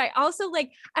scandalous, but I also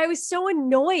I was so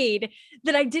annoyed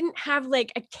that I didn't have a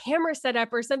camera set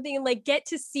up or something and get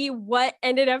to see what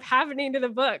ended up happening to the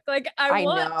book. I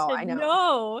want to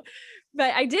know.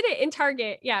 But I did it in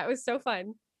Target. Yeah, it was so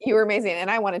fun. You were amazing.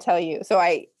 And I want to tell you, so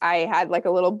I had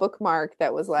a little bookmark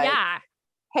that was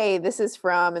hey, this is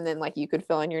from, and then you could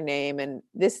fill in your name. And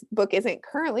this book isn't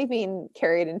currently being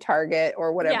carried in Target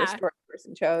or whatever store the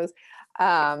person chose.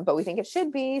 But we think it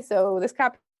should be. So this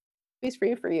copy is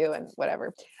free for you and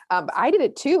whatever. But I did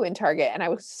it too in Target and I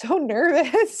was so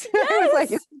nervous. Yes. I was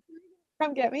like,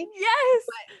 come get me. Yes.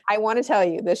 But I want to tell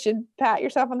you, this should pat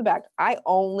yourself on the back. I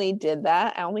only did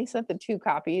that. I only sent the 2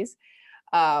 copies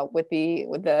with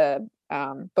the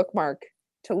bookmark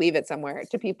to leave it somewhere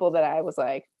to people that I was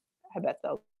like, I bet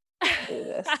they'll do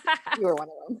this. You were one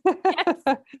of them.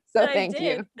 Yes, so thank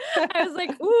you. I was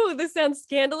like, ooh, this sounds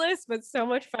scandalous, but so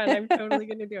much fun. I'm totally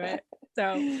going to do it.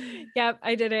 So yep,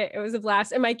 I did it. It was a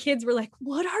blast. And my kids were like,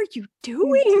 what are you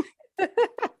doing? It'll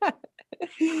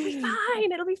be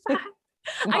fine. It'll be fine.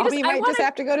 Mommy might just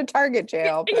have to go to Target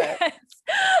jail. But... Yes.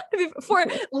 For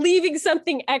leaving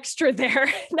something extra there,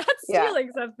 not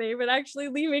stealing something, but actually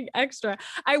leaving extra.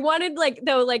 I wanted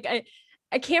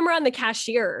a camera on the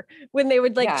cashier when they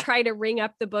would try to ring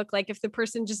up the book. If the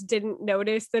person just didn't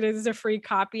notice that it was a free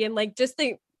copy and just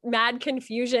the mad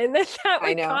confusion that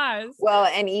would cause. Well,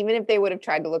 and even if they would have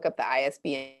tried to look up the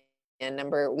ISBN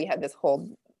number, we had this whole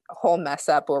mess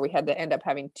up where we had to end up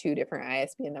having 2 different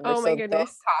ISBN numbers. Oh my goodness.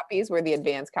 Those copies were the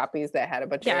advanced copies that had a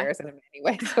bunch of errors in them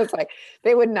anyway. So it's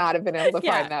they would not have been able to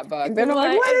find that book. They're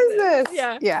like, what is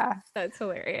this? Yeah. That's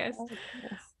hilarious. Oh,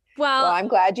 well, I'm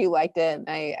glad you liked it.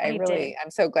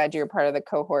 I'm so glad you're part of the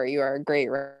cohort. You are a great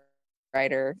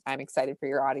writer. I'm excited for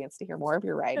your audience to hear more of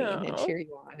your writing and cheer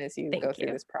you on as you go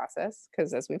through this process.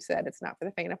 Because as we've said, it's not for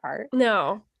the faint of heart.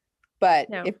 No. But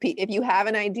if you have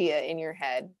an idea in your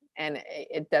head, and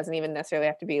it doesn't even necessarily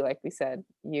have to be like we said,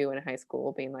 you in high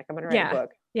school being like, I'm going to write a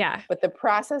book. Yeah. But the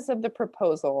process of the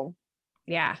proposal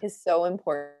is so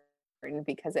important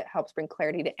because it helps bring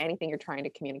clarity to anything you're trying to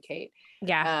communicate.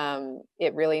 Yeah.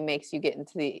 It really makes you get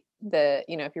into the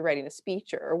if you're writing a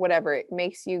speech or whatever, it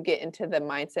makes you get into the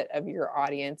mindset of your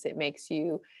audience. It makes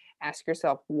you ask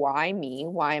yourself, why me?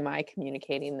 Why am I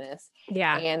communicating this?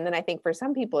 Yeah. And then I think for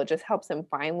some people, it just helps them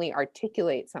finally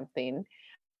articulate something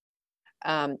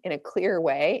in a clear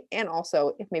way. And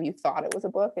also if maybe you thought it was a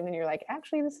book and then you're like,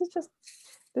 actually, this is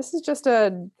just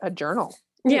a journal,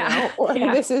 or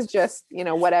this is just,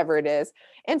 whatever it is.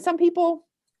 And some people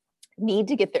need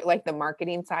to get there. The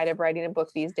marketing side of writing a book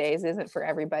these days isn't for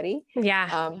everybody.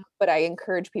 Yeah. But I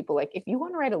encourage people, if you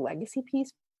want to write a legacy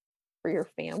piece for your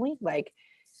family,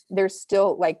 there's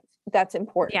still that's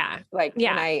important. Yeah.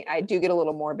 And I do get a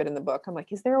little morbid in the book. I'm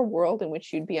like, is there a world in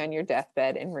which you'd be on your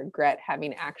deathbed and regret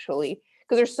having actually,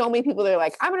 because there's so many people that are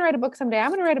like, I'm going to write a book someday. I'm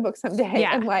going to write a book someday.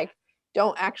 Yeah. And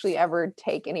don't actually ever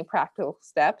take any practical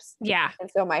steps. Yeah. And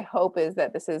so my hope is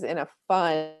that this is in a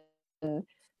fun,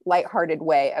 lighthearted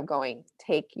way of going,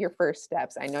 take your first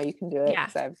steps. I know you can do it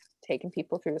because I've taken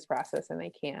people through this process, and they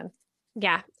can.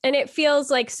 Yeah. And it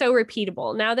feels like so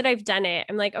repeatable. Now that I've done it,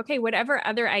 I'm like, okay, whatever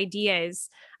other ideas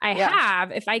I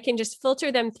have, if I can just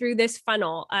filter them through this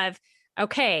funnel of,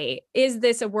 okay, is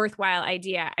this a worthwhile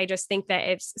idea? I just think that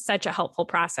it's such a helpful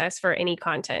process for any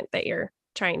content that you're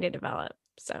trying to develop.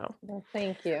 So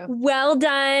thank you. Well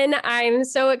done. I'm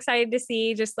so excited to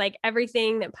see just like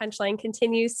everything that Punchline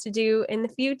continues to do in the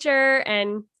future,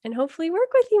 and hopefully work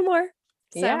with you more.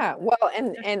 So. Yeah. Well,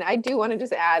 and I do want to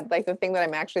just add, like, the thing that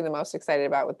I'm actually the most excited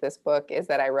about with this book is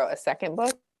that I wrote a second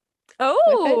book.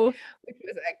 Oh, which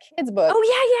was a kid's book.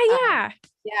 Oh, yeah.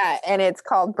 Yeah. And it's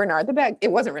called Bernard the Bag.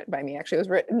 It wasn't written by me, actually. It was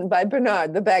written by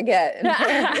Bernard the Baguette.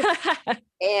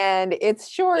 And it's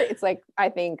short. It's like, I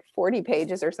think 40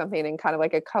 pages or something, and kind of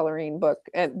like a coloring book.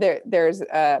 And there's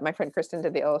my friend Kristen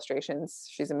did the illustrations.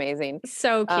 She's amazing.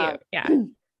 So cute. Yeah.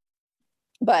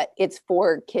 But it's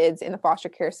for kids in the foster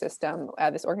care system,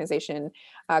 this organization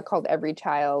called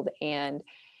Eggerichs, and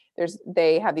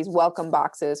they have these welcome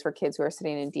boxes for kids who are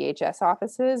sitting in DHS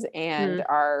offices and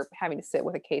are having to sit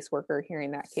with a caseworker, hearing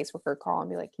that caseworker call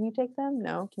and be like, can you take them?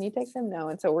 No. Can you take them? No.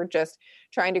 And so we're just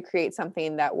trying to create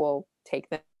something that will take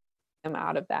them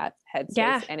out of that headspace.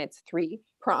 Yeah. And it's 3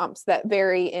 prompts that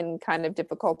vary in kind of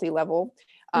difficulty level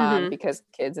because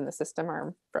kids in the system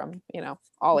are from,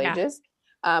 all ages.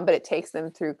 But it takes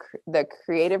them through the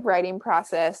creative writing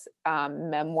process,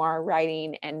 memoir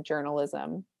writing, and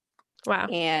journalism. Wow.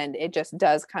 And it just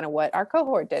does kind of what our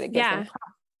cohort did. It gives them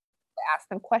ask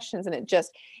them questions, and it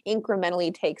just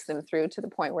incrementally takes them through to the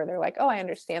point where they're like, oh, I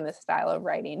understand this style of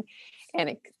writing.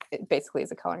 And it basically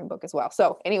is a coloring book as well.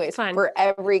 So anyways, for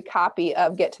every copy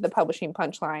of Get to the Publishing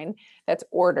Punchline that's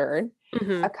ordered,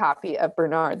 a copy of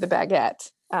Bernard the Baguette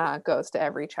goes to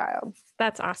every child.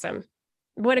 That's awesome.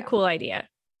 What a cool idea.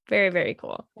 Very, very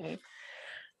cool.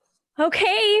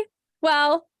 Okay.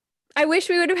 Well, I wish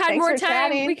we would have had more time.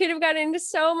 Chatting. We could have gotten into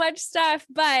so much stuff,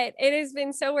 but it has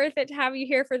been so worth it to have you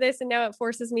here for this. And now it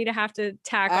forces me to have to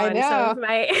tack on some of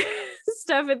my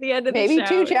stuff at the end of the show. Maybe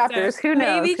 2 chapters. So, who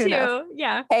knows? Maybe 2.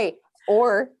 Yeah. Hey,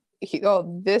 or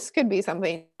this could be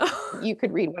something you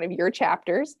could read one of your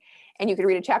chapters, and you could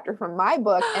read a chapter from my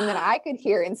book, and then I could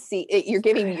hear and see it. You're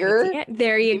giving your,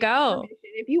 there you go.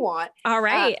 If you want. All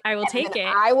right. I will take it.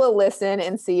 I will listen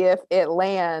and see if it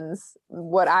lands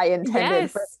what I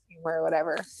intended for or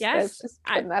whatever. Yes.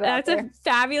 That's a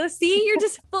fabulous. See, you're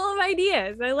just full of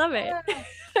ideas. I love it.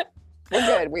 We're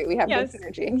good. We have good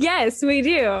synergy. Yes, we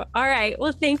do. All right.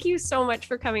 Well, thank you so much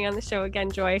for coming on the show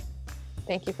again, Joy.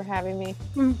 Thank you for having me.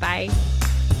 Bye.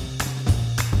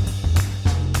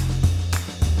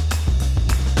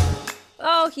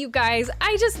 Oh, you guys,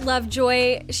 I just love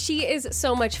Joy. She is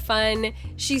so much fun.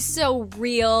 She's so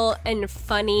real and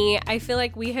funny. I feel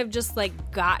like we have just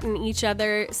gotten each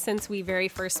other since we very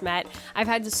first met. I've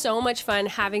had so much fun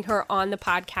having her on the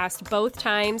podcast both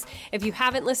times. If you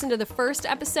haven't listened to the first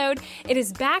episode, it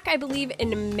is back, I believe,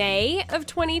 in May of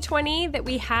 2020 that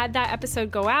we had that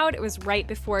episode go out. It was right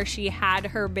before she had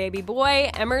her baby boy,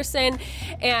 Emerson,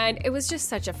 and it was just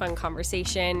such a fun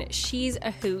conversation. She's a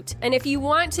hoot. And if you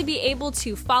want to be able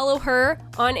to follow her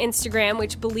on Instagram,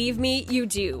 which believe me, you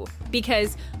do,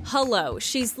 because hello,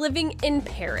 she's living in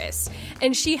Paris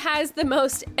and she has the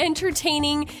most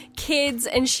entertaining kids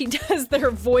and she does their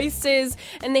voices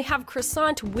and they have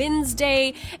Croissant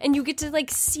Wednesday and you get to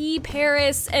see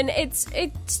Paris and it's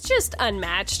just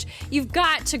unmatched. You've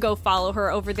got to go follow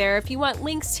her over there. If you want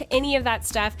links to any of that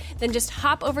stuff, then just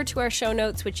hop over to our show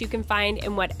notes, which you can find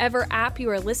in whatever app you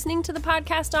are listening to the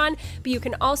podcast on, but you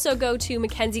can also go to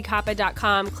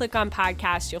MackenzieKoppa.com, click on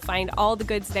podcast. You'll find all the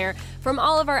goods there from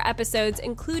all of our episodes,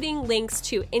 including links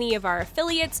to any of our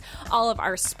affiliates, all of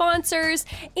our sponsors,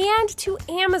 and to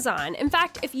Amazon. In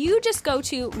fact, if you just go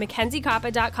to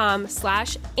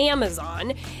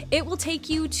MackenzieKoppa.com/Amazon, it will take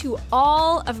you to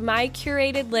all of my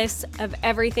curated lists of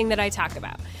everything that I talk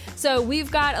about. So we've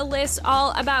got a list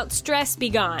all about Stress Be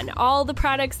Gone, all the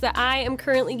products that I am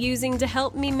currently using to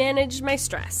help me manage my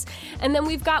stress. And then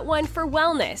we've got one for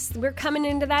wellness. We're coming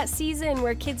into that season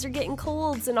where kids are getting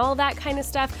colds and all that kind of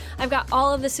stuff. I've got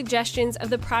all of the suggestions of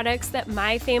the products that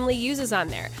my family uses on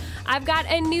there. I've got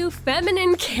a new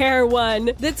feminine care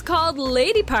one that's called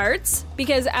Lady Parts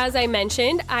because, as I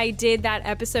mentioned, I did that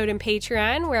episode in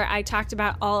Patreon where I talked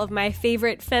about all of my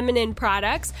favorite feminine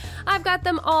products. I've got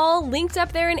them all linked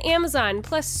up there in Amazon,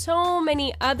 plus so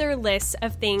many other lists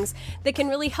of things that can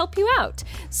really help you out.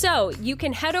 So you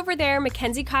can head over there,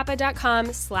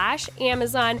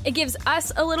 MackenzieKoppa.com/Amazon. It gives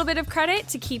us a little bit of credit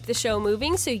to keep the show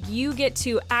moving, so you get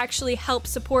to actually help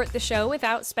support the show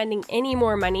without spending any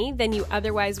more money than you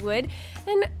otherwise would. And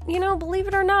And, believe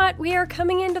it or not, we are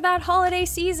coming into that holiday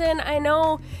season. I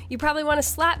know you probably want to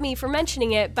slap me for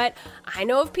mentioning it, but I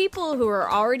know of people who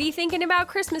are already thinking about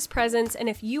Christmas presents, and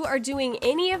if you are doing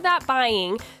any of that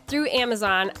buying through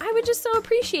Amazon, I would just so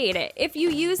appreciate it if you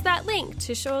use that link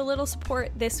to show a little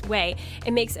support this way.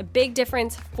 It makes a big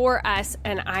difference for us,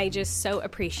 and I just so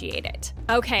appreciate it.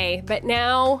 Okay, but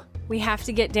now we have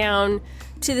to get down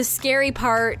to the scary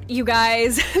part, you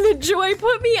guys, that Joy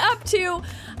put me up to.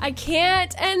 I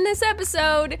can't end this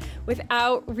episode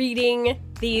without reading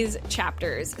these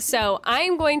chapters. So I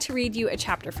am going to read you a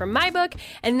chapter from my book,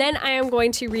 and then I am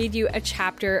going to read you a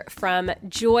chapter from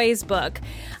Joy's book.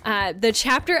 The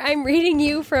chapter I'm reading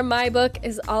you from my book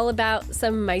is all about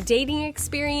some of my dating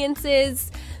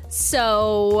experiences.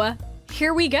 So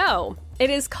here we go. It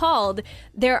is called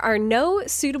There Are No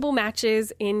Suitable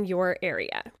Matches in Your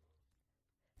Area.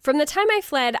 From the time I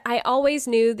fled, I always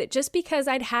knew that just because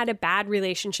I'd had a bad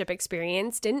relationship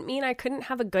experience didn't mean I couldn't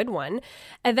have a good one.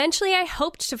 Eventually, I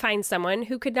hoped to find someone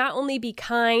who could not only be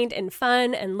kind and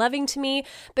fun and loving to me,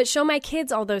 but show my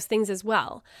kids all those things as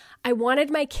well. I wanted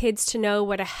my kids to know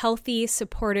what a healthy,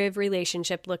 supportive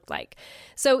relationship looked like.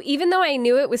 So even though I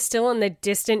knew it was still in the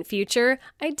distant future,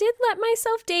 I did let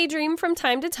myself daydream from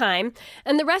time to time,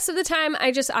 and the rest of the time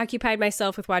I just occupied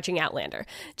myself with watching Outlander.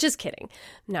 Just kidding.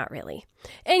 Not really.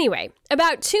 Anyway,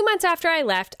 about 2 months after I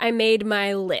left, I made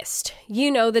my list.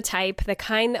 You know the type, the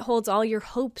kind that holds all your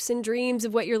hopes and dreams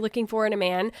of what you're looking for in a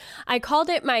man. I called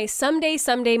it my someday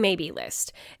maybe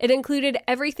list. It included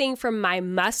everything from my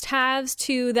must-haves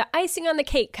to the icing on the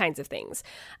cake kinds of things.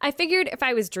 I figured if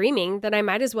I was dreaming, then I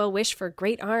might as well wish for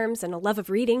great arms and a love of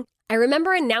reading. I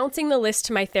remember announcing the list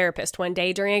to my therapist one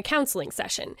day during a counseling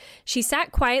session. She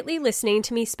sat quietly listening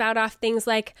to me spout off things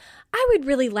like, I would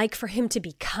really like for him to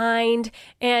be kind,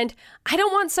 and I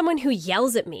don't want someone who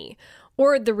yells at me.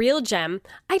 Or the real gem,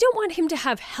 I don't want him to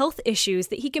have health issues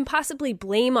that he can possibly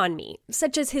blame on me,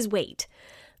 such as his weight.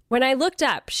 When I looked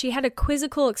up, she had a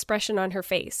quizzical expression on her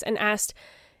face and asked,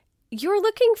 You're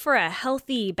looking for a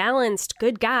healthy, balanced,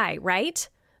 good guy, right?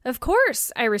 Of course,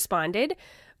 I responded.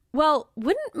 Well,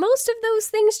 wouldn't most of those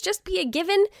things just be a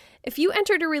given? If you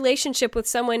entered a relationship with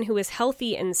someone who is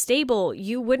healthy and stable,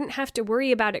 you wouldn't have to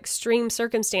worry about extreme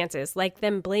circumstances like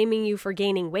them blaming you for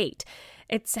gaining weight.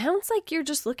 It sounds like you're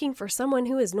just looking for someone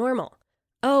who is normal.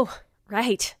 Oh,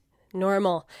 right.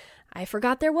 Normal. I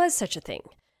forgot there was such a thing.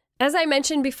 As I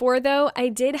mentioned before, though, I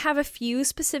did have a few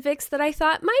specifics that I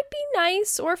thought might be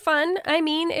nice or fun. I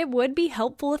mean, it would be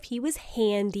helpful if he was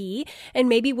handy and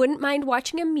maybe wouldn't mind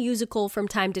watching a musical from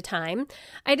time to time.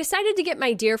 I decided to get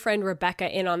my dear friend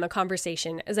Rebecca in on the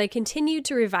conversation as I continued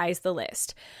to revise the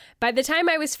list. By the time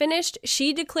I was finished,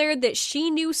 she declared that she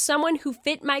knew someone who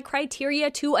fit my criteria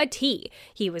to a T.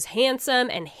 He was handsome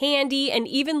and handy and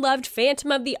even loved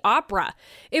Phantom of the Opera.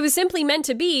 It was simply meant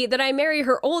to be that I marry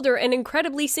her older and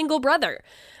incredibly single brother.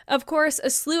 Of course, a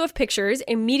slew of pictures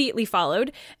immediately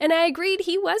followed, and I agreed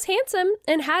he was handsome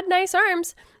and had nice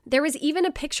arms. There was even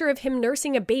a picture of him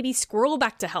nursing a baby squirrel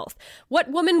back to health. What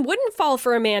woman wouldn't fall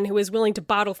for a man who was willing to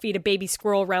bottle feed a baby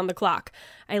squirrel round the clock?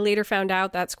 I later found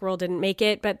out that squirrel didn't make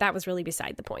it, but that was really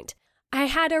beside the point. I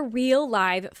had a real,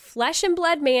 live, flesh and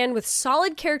blood man with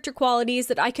solid character qualities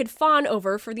that I could fawn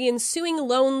over for the ensuing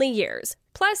lonely years.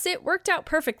 Plus, it worked out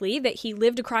perfectly that he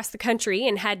lived across the country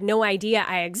and had no idea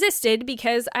I existed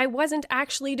because I wasn't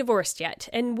actually divorced yet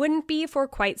and wouldn't be for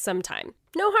quite some time.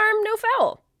 No harm, no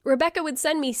foul. Rebecca would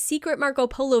send me secret Marco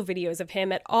Polo videos of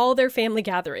him at all their family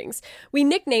gatherings. We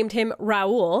nicknamed him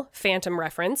Raoul, Phantom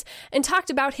reference, and talked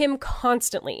about him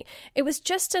constantly. It was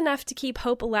just enough to keep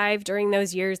hope alive during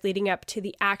those years leading up to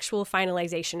the actual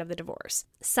finalization of the divorce.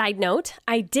 Side note,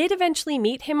 I did eventually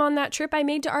meet him on that trip I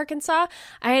made to Arkansas.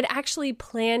 I had actually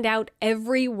planned out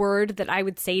every word that I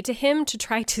would say to him to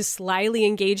try to slyly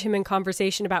engage him in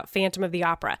conversation about Phantom of the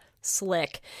Opera.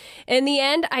 Slick. In the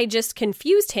end, I just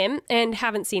confused him and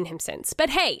haven't seen him since. But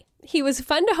hey, he was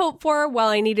fun to hope for while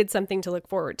I needed something to look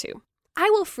forward to. I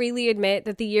will freely admit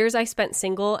that the years I spent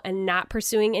single and not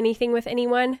pursuing anything with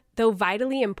anyone, though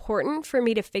vitally important for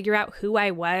me to figure out who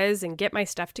I was and get my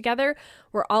stuff together,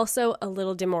 were also a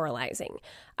little demoralizing.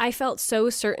 I felt so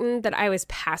certain that I was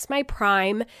past my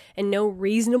prime and no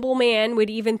reasonable man would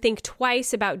even think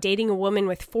twice about dating a woman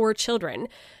with 4 children.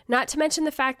 Not to mention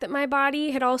the fact that my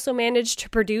body had also managed to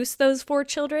produce those 4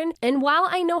 children. And while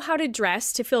I know how to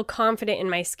dress to feel confident in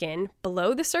my skin,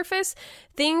 below the surface,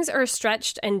 things are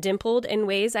stretched and dimpled in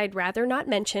ways I'd rather not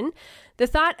mention. The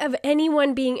thought of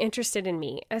anyone being interested in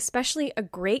me, especially a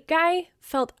great guy,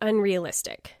 felt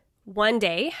unrealistic. One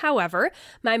day, however,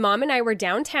 my mom and I were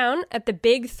downtown at the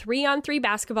big 3-on-3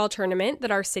 basketball tournament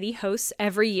that our city hosts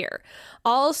every year.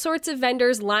 All sorts of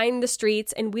vendors lined the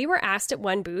streets, and we were asked at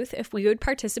one booth if we would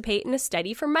participate in a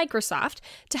study from Microsoft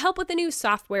to help with a new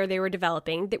software they were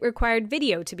developing that required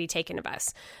video to be taken of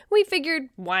us. We figured,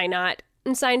 why not,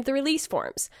 and signed the release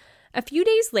forms. A few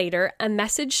days later, a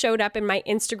message showed up in my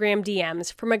Instagram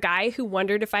DMs from a guy who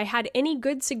wondered if I had any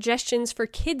good suggestions for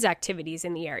kids' activities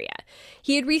in the area.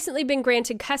 He had recently been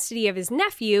granted custody of his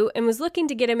nephew and was looking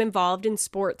to get him involved in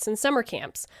sports and summer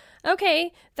camps.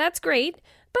 Okay, that's great,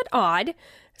 but odd.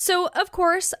 So, of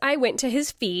course, I went to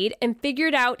his feed and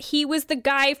figured out he was the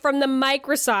guy from the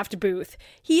Microsoft booth.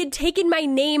 He had taken my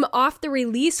name off the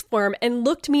release form and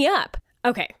looked me up.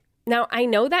 Okay. Now, I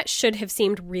know that should have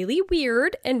seemed really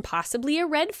weird and possibly a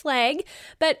red flag,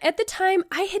 but at the time,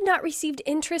 I had not received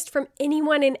interest from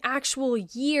anyone in actual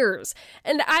years,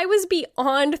 and I was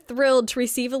beyond thrilled to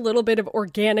receive a little bit of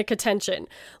organic attention.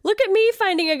 Look at me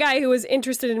finding a guy who was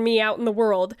interested in me out in the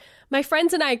world. My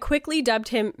friends and I quickly dubbed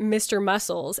him Mr.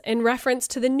 Muscles in reference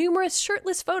to the numerous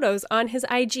shirtless photos on his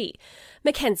IG.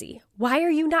 Mackenzie, why are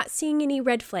you not seeing any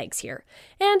red flags here?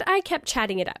 And I kept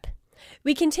chatting it up.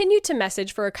 We continued to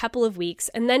message for a couple of weeks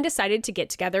and then decided to get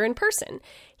together in person.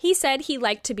 He said he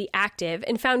liked to be active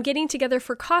and found getting together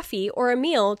for coffee or a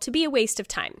meal to be a waste of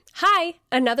time. Hi,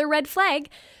 another red flag.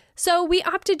 So we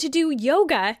opted to do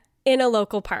yoga in a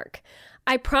local park.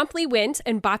 I promptly went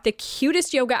and bought the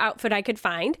cutest yoga outfit I could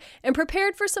find and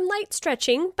prepared for some light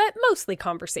stretching, but mostly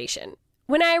conversation.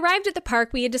 When I arrived at the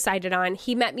park we had decided on,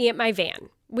 he met me at my van,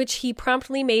 which he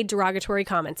promptly made derogatory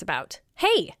comments about.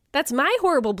 Hey, that's my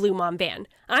horrible blue mom van.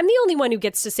 I'm the only one who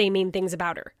gets to say mean things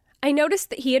about her. I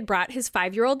noticed that he had brought his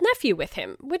 5-year-old nephew with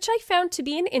him, which I found to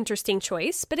be an interesting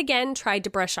choice, but again tried to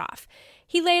brush off.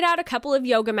 He laid out a couple of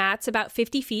yoga mats about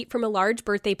 50 feet from a large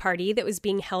birthday party that was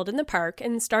being held in the park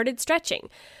and started stretching.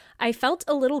 I felt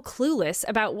a little clueless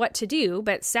about what to do,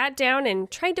 but sat down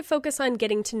and tried to focus on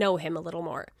getting to know him a little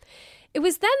more. It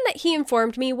was then that he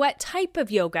informed me what type of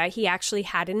yoga he actually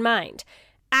had in mind.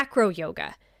 Acro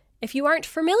yoga. If you aren't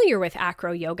familiar with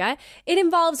acro yoga, it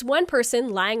involves one person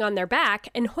lying on their back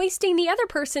and hoisting the other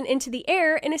person into the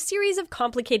air in a series of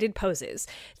complicated poses.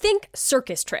 Think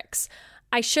circus tricks.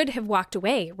 I should have walked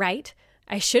away, right?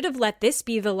 I should have let this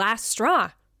be the last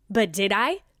straw. But did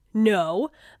I? No.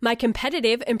 My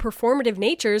competitive and performative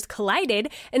natures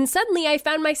collided, and suddenly I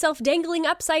found myself dangling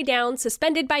upside down,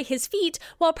 suspended by his feet,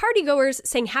 while partygoers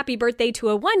sang happy birthday to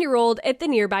a 1-year-old at the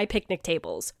nearby picnic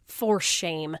tables. For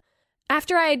shame.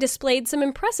 After I had displayed some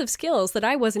impressive skills that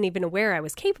I wasn't even aware I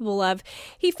was capable of,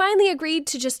 he finally agreed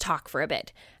to just talk for a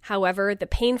bit. However, the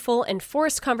painful and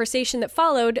forced conversation that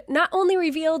followed not only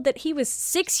revealed that he was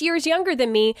 6 years younger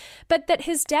than me, but that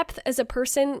his depth as a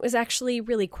person was actually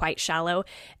really quite shallow,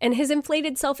 and his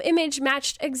inflated self-image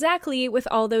matched exactly with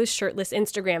all those shirtless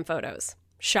Instagram photos.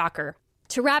 Shocker.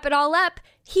 To wrap it all up,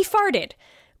 he farted.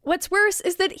 What's worse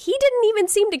is that he didn't even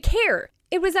seem to care.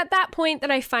 It was at that point that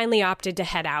I finally opted to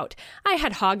head out. I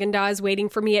had Haagen-Dazs waiting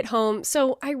for me at home,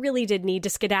 so I really did need to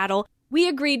skedaddle. We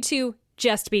agreed to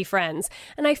just be friends,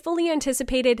 and I fully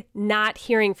anticipated not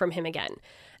hearing from him again.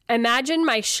 Imagine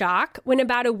my shock when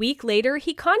about a week later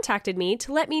he contacted me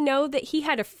to let me know that he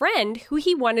had a friend who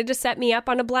he wanted to set me up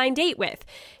on a blind date with.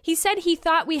 He said he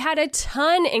thought we had a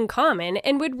ton in common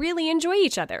and would really enjoy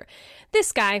each other.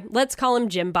 This guy, let's call him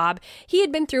Jim Bob, he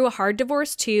had been through a hard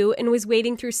divorce too and was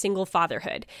wading through single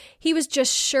fatherhood. He was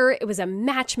just sure it was a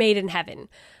match made in heaven.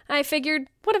 I figured,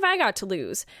 what have I got to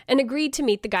lose? And agreed to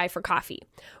meet the guy for coffee.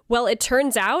 Well, it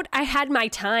turns out I had my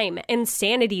time and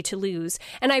sanity to lose,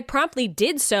 and I promptly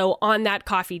did so on that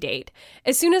coffee date.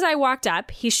 As soon as I walked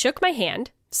up, he shook my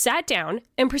hand, sat down,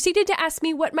 and proceeded to ask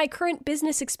me what my current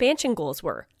business expansion goals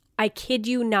were. I kid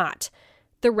you not.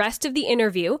 The rest of the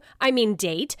interview,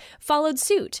 date, followed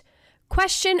suit.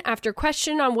 Question after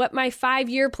question on what my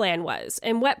 5-year plan was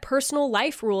and what personal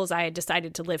life rules I had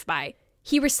decided to live by.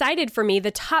 He recited for me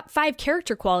the top 5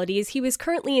 character qualities he was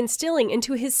currently instilling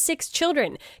into his 6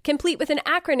 children, complete with an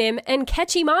acronym and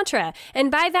catchy mantra, and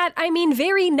by that I mean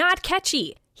very not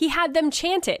catchy. He had them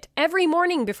chant it every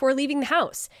morning before leaving the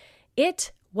house.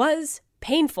 It was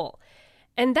painful.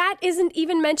 And that isn't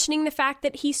even mentioning the fact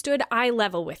that he stood eye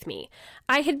level with me.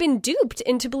 I had been duped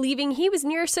into believing he was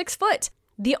near 6 foot.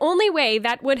 The only way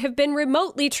that would have been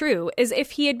remotely true is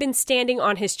if he had been standing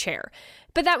on his chair.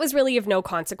 But that was really of no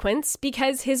consequence,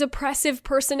 because his oppressive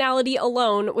personality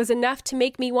alone was enough to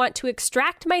make me want to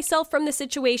extract myself from the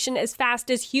situation as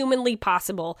fast as humanly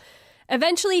possible.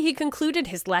 Eventually, he concluded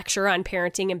his lecture on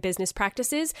parenting and business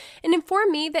practices and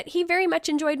informed me that he very much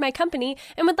enjoyed my company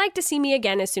and would like to see me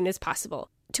again as soon as possible.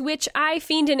 to which I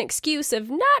feigned an excuse of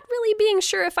not really being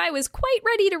sure if I was quite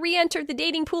ready to re-enter the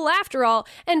dating pool after all,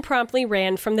 and promptly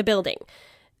ran from the building.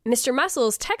 Mr.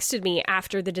 Muscles texted me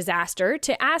after the disaster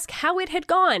to ask how it had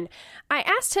gone. I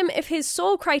asked him if his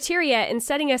sole criteria in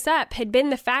setting us up had been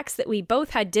the facts that we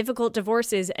both had difficult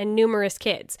divorces and numerous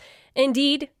kids.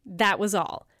 Indeed, that was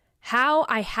all. How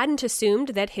I hadn't assumed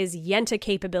that his Yenta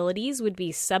capabilities would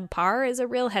be subpar is a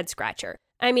real head-scratcher.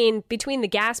 I mean, between the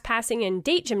gas passing and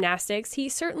date gymnastics, he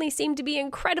certainly seemed to be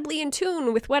incredibly in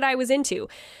tune with what I was into.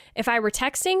 If I were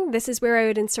texting, this is where I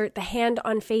would insert the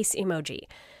hand-on-face emoji.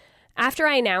 After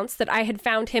I announced that I had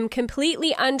found him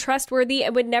completely untrustworthy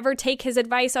and would never take his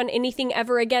advice on anything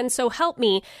ever again, so help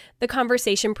me, the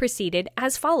conversation proceeded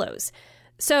as follows.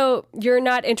 So, you're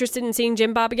not interested in seeing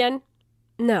Jim Bob again?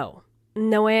 No,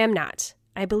 I am not.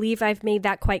 I believe I've made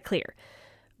that quite clear.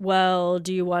 Well,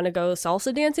 do you want to go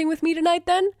salsa dancing with me tonight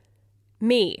then?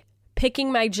 Me,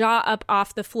 picking my jaw up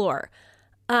off the floor.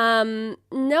 No,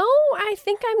 I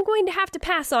think I'm going to have to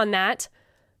pass on that.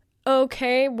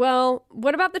 Okay, well,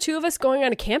 what about the two of us going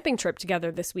on a camping trip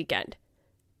together this weekend?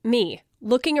 Me,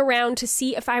 looking around to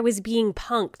see if I was being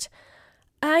punked.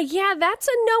 Yeah, that's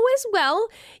a no as well.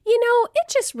 You know,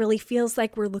 it just really feels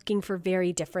like we're looking for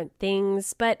very different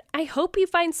things, but I hope you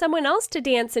find someone else to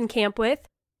dance and camp with.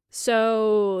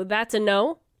 So, that's a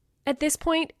no? At this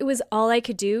point, it was all I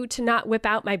could do to not whip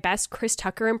out my best Chris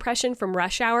Tucker impression from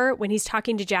Rush Hour when he's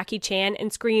talking to Jackie Chan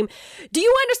and scream, "Do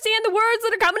you understand the words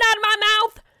that are coming out of my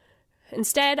mouth?"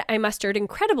 Instead, I mustered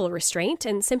incredible restraint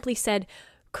and simply said,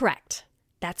 "Correct.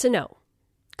 That's a no.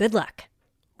 Good luck."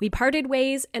 We parted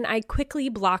ways, and I quickly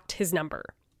blocked his number.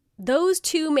 Those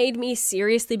two made me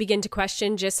seriously begin to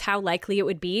question just how likely it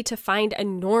would be to find a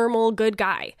normal good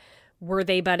guy. Were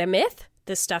they but a myth?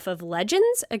 The stuff of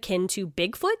legends akin to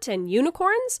Bigfoot and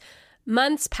unicorns?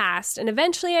 Months passed, and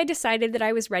eventually I decided that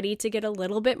I was ready to get a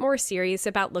little bit more serious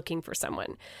about looking for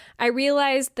someone. I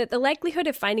realized that the likelihood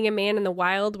of finding a man in the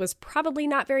wild was probably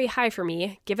not very high for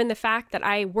me, given the fact that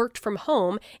I worked from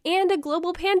home and a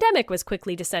global pandemic was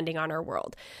quickly descending on our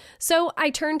world. So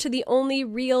I turned to the only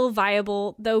real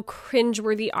viable, though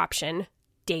cringeworthy option,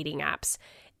 dating apps.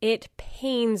 It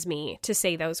pains me to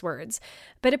say those words,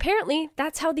 but apparently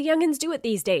that's how the youngins do it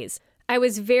these days. I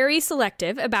was very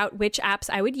selective about which apps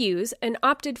I would use and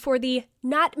opted for the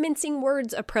not mincing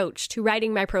words approach to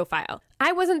writing my profile.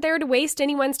 I wasn't there to waste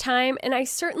anyone's time, and I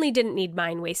certainly didn't need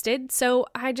mine wasted, so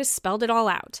I just spelled it all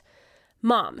out.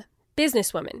 Mom,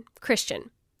 businesswoman,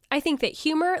 Christian. I think that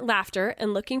humor, laughter,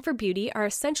 and looking for beauty are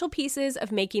essential pieces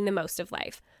of making the most of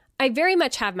life. I very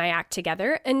much have my act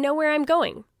together and know where I'm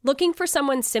going, looking for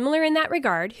someone similar in that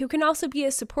regard who can also be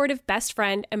a supportive best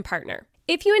friend and partner.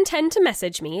 If you intend to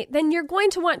message me, then you're going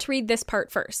to want to read this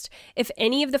part first. If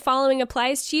any of the following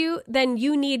applies to you, then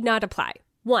you need not apply.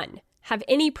 1. Have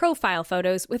any profile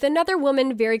photos with another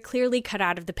woman very clearly cut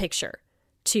out of the picture.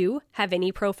 2. Have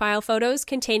any profile photos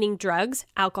containing drugs,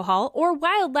 alcohol, or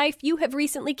wildlife you have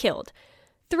recently killed.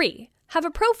 3. Have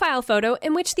a profile photo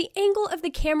in which the angle of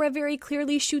the camera very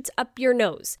clearly shoots up your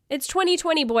nose. It's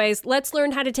 2020, boys. Let's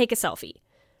learn how to take a selfie.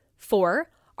 4.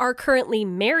 Are currently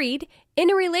married, in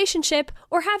a relationship,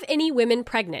 or have any women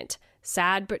pregnant.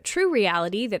 Sad but true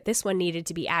reality that this one needed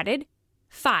to be added.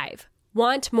 5.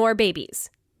 Want more babies.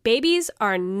 Babies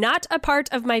are not a part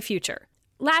of my future.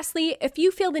 Lastly, if you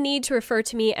feel the need to refer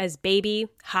to me as baby,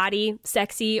 hottie,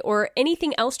 sexy, or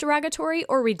anything else derogatory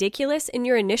or ridiculous in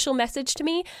your initial message to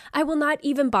me, I will not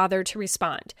even bother to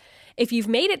respond. If you've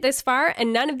made it this far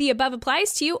and none of the above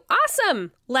applies to you,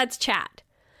 awesome! Let's chat.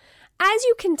 As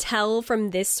you can tell from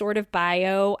this sort of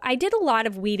bio, I did a lot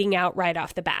of weeding out right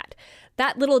off the bat.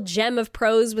 That little gem of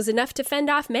prose was enough to fend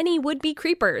off many would-be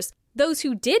creepers. Those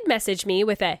who did message me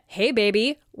with a "hey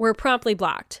baby" were promptly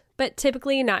blocked, but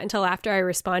typically not until after I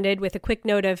responded with a quick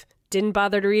note of, "Didn't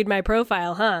bother to read my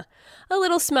profile, huh?" A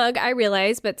little smug, I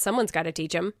realize, but someone's got to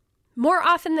teach them. More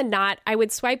often than not, I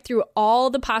would swipe through all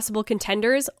the possible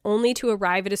contenders only to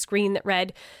arrive at a screen that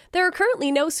read, "There are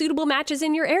currently no suitable matches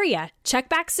in your area. Check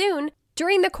back soon."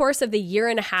 During the course of the year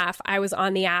and a half I was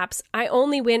on the apps, I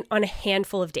only went on a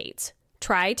handful of dates.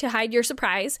 Try to hide your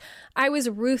surprise. I was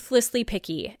ruthlessly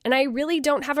picky, and I really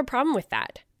don't have a problem with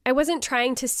that. I wasn't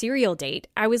trying to serial date.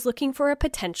 I was looking for a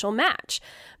potential match.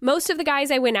 Most of the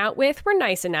guys I went out with were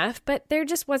nice enough, but there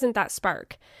just wasn't that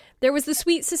spark. There was the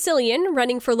sweet Sicilian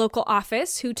running for local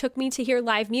office who took me to hear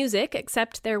live music,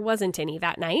 except there wasn't any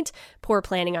that night. Poor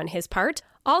planning on his part.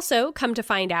 Also, come to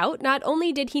find out, not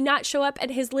only did he not show up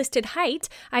at his listed height,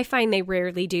 I find they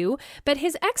rarely do, but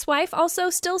his ex-wife also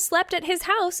still slept at his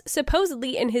house,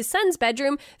 supposedly in his son's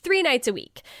bedroom, 3 nights a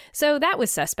week. So that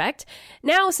was suspect.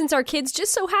 Now, since our kids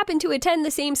just so happen to attend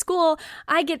the same school,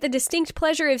 I get the distinct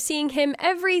pleasure of seeing him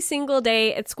every single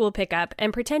day at school pickup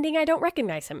and pretending I don't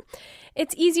recognize him.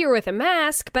 It's easier with a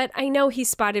mask, but I know he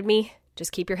spotted me.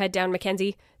 Just keep your head down,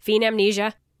 Mackenzie. Fiend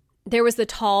amnesia. There was the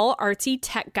tall, artsy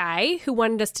tech guy who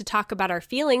wanted us to talk about our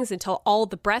feelings until all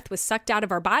the breath was sucked out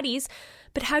of our bodies.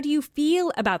 But how do you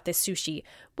feel about this sushi?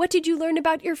 What did you learn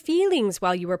about your feelings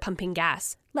while you were pumping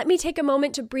gas? Let me take a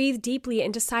moment to breathe deeply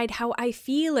and decide how I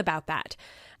feel about that.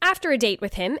 After a date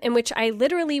with him, in which I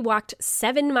literally walked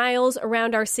 7 miles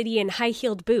around our city in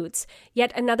high-heeled boots,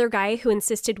 yet another guy who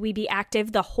insisted we be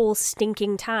active the whole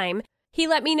stinking time, he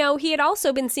let me know he had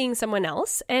also been seeing someone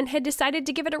else and had decided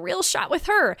to give it a real shot with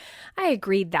her. I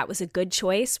agreed that was a good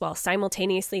choice while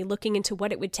simultaneously looking into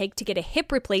what it would take to get a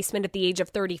hip replacement at the age of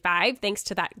 35 thanks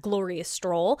to that glorious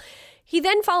stroll. He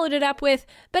then followed it up with,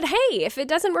 but hey, if it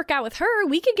doesn't work out with her,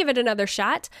 we could give it another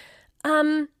shot.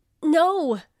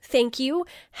 No, thank you.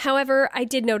 However, I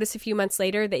did notice a few months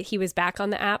later that he was back on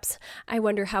the apps. I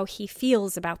wonder how he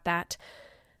feels about that.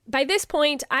 By this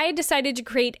point, I had decided to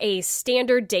create a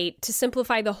standard date to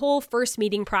simplify the whole first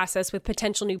meeting process with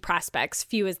potential new prospects,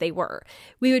 few as they were.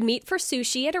 We would meet for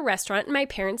sushi at a restaurant in my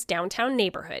parents' downtown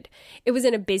neighborhood. It was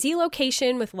in a busy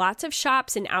location with lots of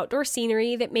shops and outdoor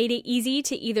scenery that made it easy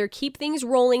to either keep things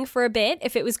rolling for a bit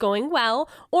if it was going well,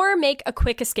 or make a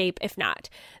quick escape if not.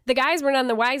 The guys were none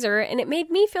the wiser, and it made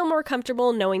me feel more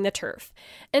comfortable knowing the turf.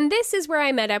 And this is where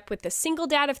I met up with the single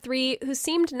dad of 3 who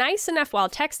seemed nice enough while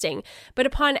texting, but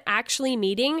upon actually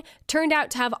meeting, turned out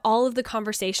to have all of the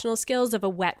conversational skills of a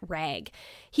wet rag.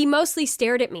 He mostly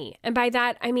stared at me, and by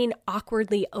that I mean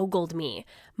awkwardly ogled me.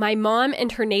 My mom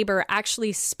and her neighbor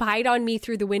actually spied on me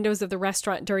through the windows of the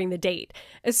restaurant during the date.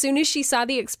 As soon as she saw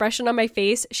the expression on my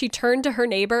face, she turned to her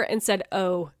neighbor and said,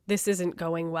 "Oh, this isn't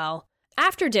going well."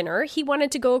 After dinner, he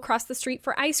wanted to go across the street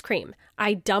for ice cream.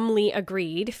 I dumbly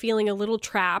agreed, feeling a little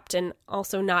trapped and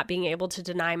also not being able to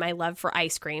deny my love for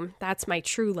ice cream. That's my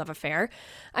true love affair.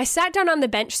 I sat down on the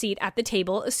bench seat at the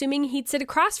table, assuming he'd sit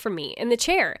across from me in the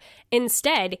chair.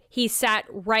 Instead, he sat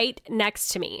right next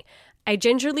to me. I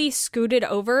gingerly scooted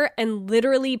over and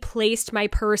literally placed my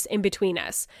purse in between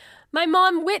us. My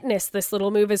mom witnessed this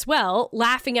little move as well,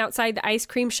 laughing outside the ice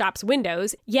cream shop's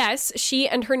windows. Yes, she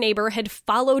and her neighbor had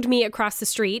followed me across the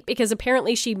street because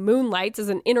apparently she moonlights as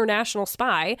an international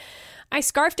spy. I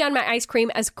scarfed down my ice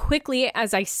cream as quickly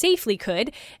as I safely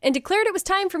could and declared it was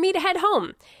time for me to head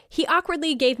home. He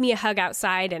awkwardly gave me a hug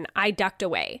outside and I ducked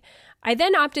away. I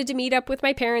then opted to meet up with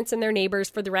my parents and their neighbors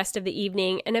for the rest of the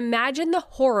evening and imagine the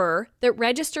horror that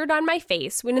registered on my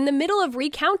face when in the middle of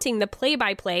recounting the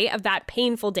play-by-play of that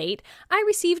painful date, I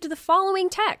received the following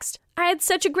text. "I had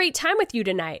such a great time with you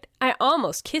tonight. I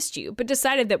almost kissed you, but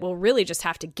decided that we'll really just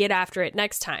have to get after it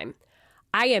next time."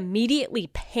 I immediately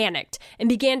panicked and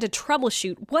began to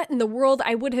troubleshoot what in the world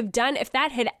I would have done if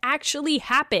that had actually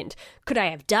happened. Could I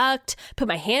have ducked, put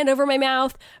my hand over my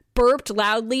mouth, burped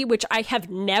loudly, which I have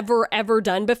never ever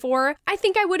done before? I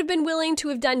think I would have been willing to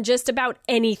have done just about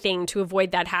anything to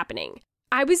avoid that happening.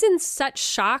 I was in such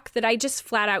shock that I just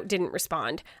flat out didn't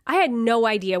respond. I had no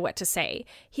idea what to say.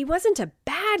 He wasn't a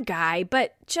bad guy,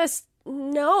 but just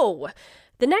no.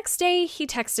 The next day, he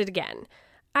texted again.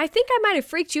 "I think I might have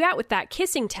freaked you out with that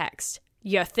kissing text."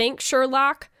 "You think,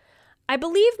 Sherlock?" I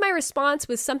believe my response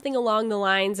was something along the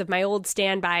lines of my old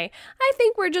standby, "I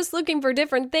think we're just looking for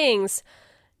different things."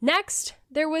 Next,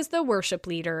 there was the worship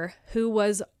leader, who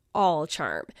was all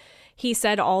charm. He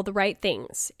said all the right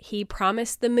things. He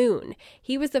promised the moon.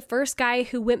 He was the first guy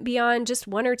who went beyond just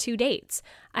 1 or 2 dates.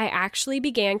 I actually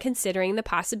began considering the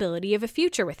possibility of a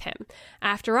future with him.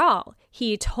 After all,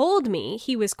 he told me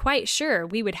he was quite sure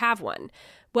we would have one.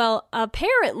 Well,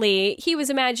 apparently, he was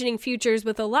imagining futures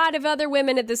with a lot of other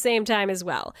women at the same time as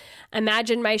well.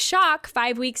 Imagine my shock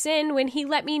 5 weeks in when he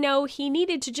let me know he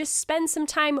needed to just spend some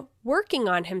time working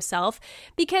on himself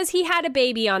because he had a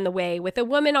baby on the way with a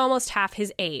woman almost half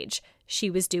his age. She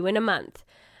was due in a month.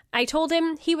 I told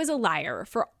him he was a liar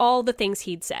for all the things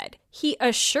he'd said. He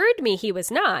assured me he was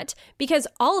not, because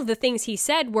all of the things he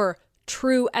said were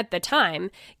true at the time.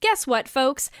 Guess what,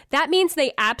 folks? That means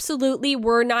they absolutely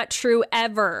were not true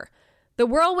ever. The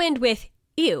whirlwind with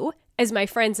ew, as my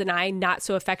friends and I not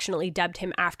so affectionately dubbed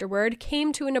him afterward,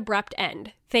 came to an abrupt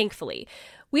end, thankfully.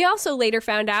 We also later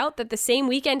found out that the same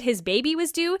weekend his baby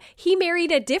was due, he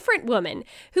married a different woman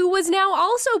who was now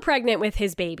also pregnant with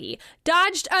his baby.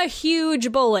 Dodged a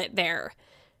huge bullet there.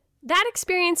 That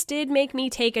experience did make me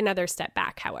take another step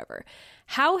back, however.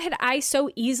 How had I so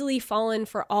easily fallen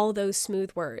for all those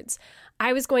smooth words?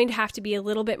 I was going to have to be a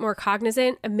little bit more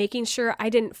cognizant of making sure I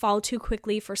didn't fall too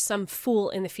quickly for some fool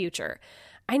in the future.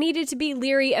 I needed to be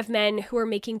leery of men who were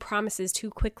making promises too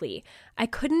quickly. I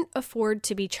couldn't afford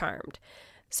to be charmed.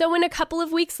 So when a couple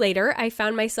of weeks later, I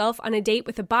found myself on a date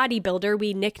with a bodybuilder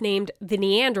we nicknamed the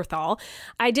Neanderthal,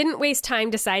 I didn't waste time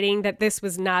deciding that this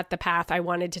was not the path I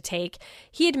wanted to take.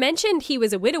 He had mentioned he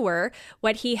was a widower.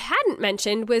 What he hadn't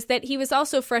mentioned was that he was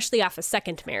also freshly off a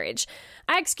second marriage.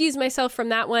 I excused myself from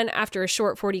that one after a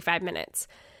short 45 minutes.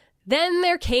 Then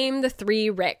there came the 3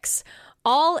 Ricks.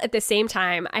 All at the same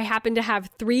time, I happened to have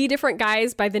 3 different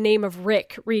guys by the name of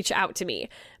Rick reach out to me.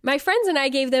 My friends and I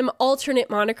gave them alternate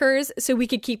monikers so we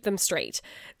could keep them straight.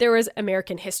 There was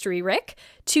American History Rick,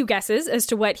 2 guesses as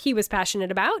to what he was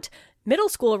passionate about, Middle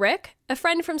School Rick, a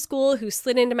friend from school who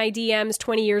slid into my DMs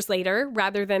 20 years later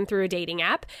rather than through a dating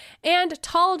app, and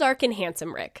Tall, Dark, and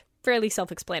Handsome Rick. Fairly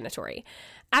self-explanatory.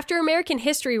 After American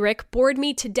History Rick bored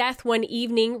me to death one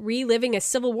evening reliving a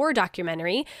Civil War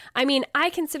documentary, I mean,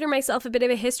 I consider myself a bit of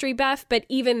a history buff, but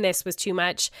even this was too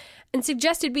much, and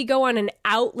suggested we go on an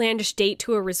outlandish date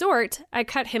to a resort, I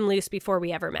cut him loose before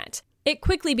we ever met. It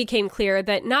quickly became clear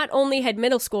that not only had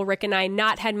middle school Rick and I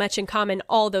not had much in common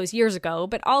all those years ago,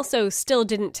 but also still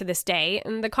didn't to this day,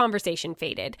 and the conversation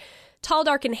faded. Tall,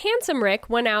 Dark, and Handsome Rick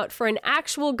went out for an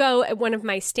actual go at one of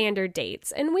my standard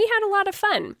dates, and we had a lot of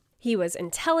fun. He was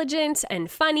intelligent and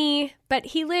funny, but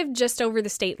he lived just over the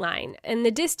state line, and the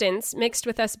distance, mixed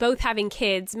with us both having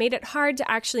kids, made it hard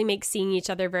to actually make seeing each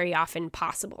other very often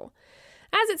possible.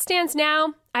 As it stands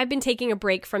now, I've been taking a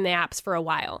break from the apps for a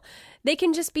while. They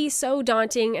can just be so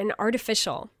daunting and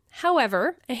artificial.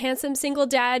 However, a handsome single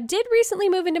dad did recently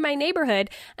move into my neighborhood,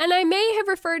 and I may have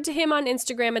referred to him on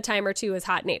Instagram a time or two as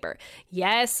hot neighbor.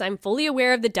 Yes, I'm fully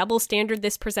aware of the double standard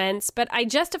this presents, but I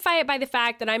justify it by the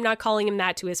fact that I'm not calling him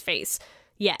that to his face.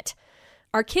 Yet.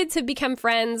 Our kids have become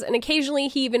friends, and occasionally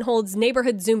he even holds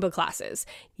neighborhood Zumba classes.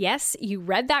 Yes, you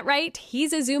read that right.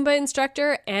 He's a Zumba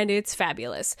instructor, and it's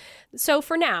fabulous. So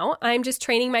for now, I'm just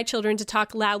training my children to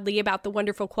talk loudly about the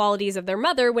wonderful qualities of their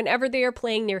mother whenever they are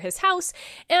playing near his house,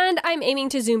 and I'm aiming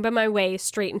to Zumba my way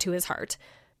straight into his heart.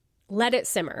 Let it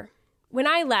simmer. When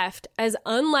I left, as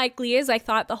unlikely as I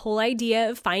thought the whole idea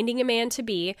of finding a man to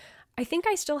be, I think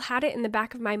I still had it in the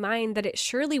back of my mind that it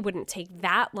surely wouldn't take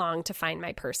that long to find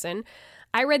my person.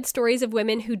 I read stories of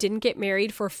women who didn't get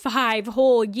married for 5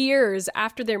 whole years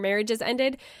after their marriages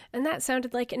ended, and that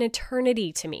sounded like an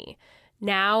eternity to me.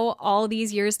 Now, all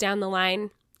these years down the line,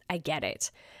 I get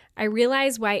it. I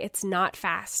realize why it's not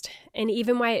fast, and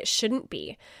even why it shouldn't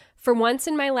be. For once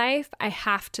in my life, I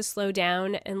have to slow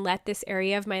down and let this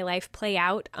area of my life play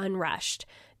out unrushed.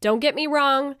 Don't get me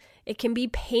wrong, it can be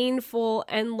painful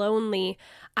and lonely.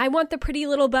 I want the pretty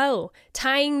little bow,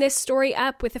 tying this story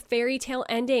up with a fairy tale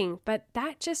ending, but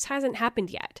that just hasn't happened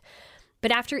yet.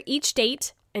 But after each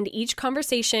date and each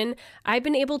conversation, I've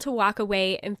been able to walk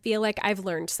away and feel like I've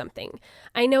learned something.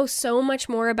 I know so much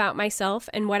more about myself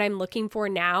and what I'm looking for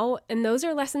now, and those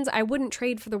are lessons I wouldn't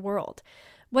trade for the world.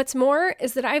 What's more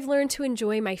is that I've learned to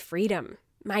enjoy my freedom,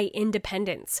 my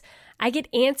independence. I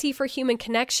get antsy for human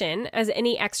connection, as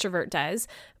any extrovert does,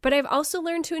 but I've also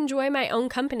learned to enjoy my own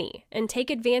company and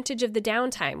take advantage of the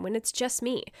downtime when it's just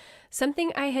me,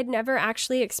 something I had never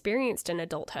actually experienced in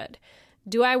adulthood.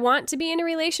 Do I want to be in a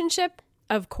relationship?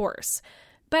 Of course.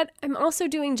 But I'm also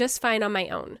doing just fine on my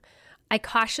own. I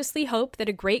cautiously hope that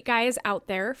a great guy is out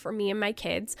there for me and my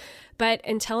kids, but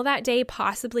until that day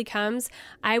possibly comes,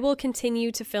 I will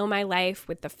continue to fill my life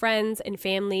with the friends and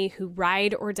family who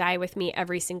ride or die with me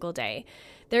every single day.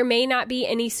 There may not be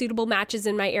any suitable matches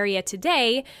in my area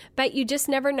today, but you just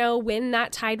never know when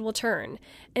that tide will turn.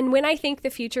 And when I think the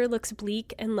future looks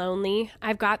bleak and lonely,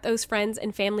 I've got those friends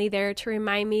and family there to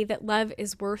remind me that love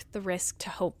is worth the risk to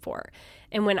hope for.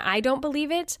 And when I don't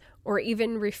believe it, or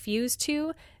even refuse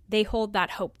to, they hold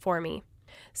that hope for me.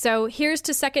 So here's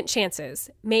to second chances.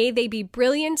 May they be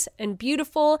brilliant and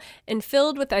beautiful and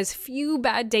filled with as few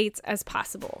bad dates as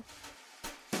possible.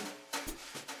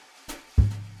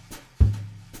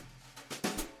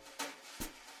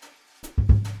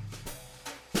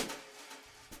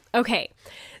 Okay,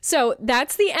 so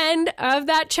that's the end of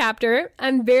that chapter.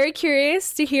 I'm very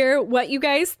curious to hear what you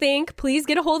guys think. Please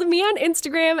get a hold of me on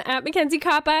Instagram at Mackenzie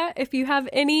Kappa if you have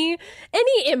any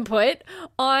input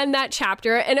on that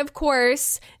chapter. And of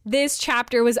course, this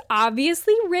chapter was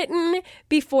obviously written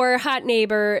before Hot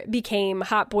Neighbor became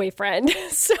Hot Boyfriend.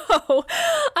 So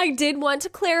I did want to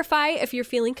clarify if you're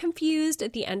feeling confused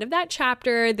at the end of that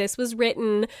chapter. This was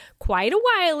written quite a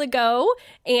while ago,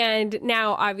 and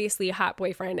now obviously Hot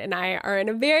Boyfriend and I are in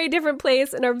a very different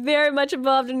place and are very much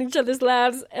involved in each other's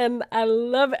lives, and I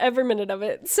love every minute of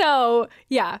it. So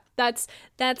yeah, that's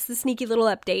the sneaky little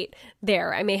update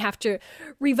there. I may have to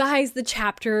revise the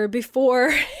chapter before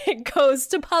it goes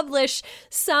to publish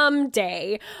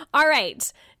someday. All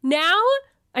right, now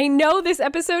I know this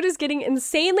episode is getting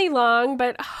insanely long,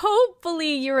 but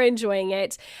hopefully you're enjoying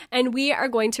it. And we are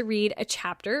going to read a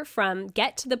chapter from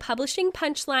Get to the Publishing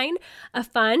Punchline, a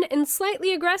fun and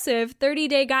slightly aggressive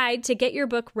 30-day guide to get your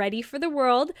book ready for the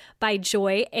world by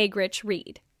Joy Eggerichs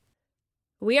Reid.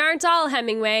 We aren't all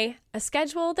Hemingway, a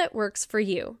schedule that works for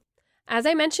you. As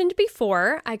I mentioned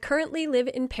before, I currently live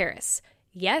in Paris.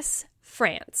 Yes,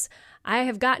 France. I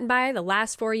have gotten by the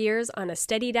last 4 years on a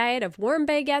steady diet of warm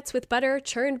baguettes with butter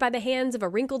churned by the hands of a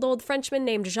wrinkled old Frenchman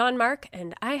named Jean-Marc,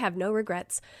 and I have no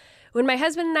regrets. When my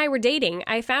husband and I were dating,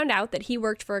 I found out that he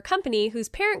worked for a company whose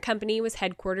parent company was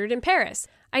headquartered in Paris.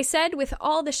 I said, with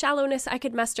all the shallowness I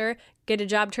could muster, "Get a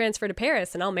job transfer to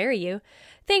Paris and I'll marry you."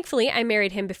 Thankfully, I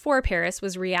married him before Paris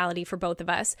was reality for both of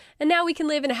us, and now we can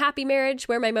live in a happy marriage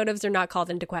where my motives are not called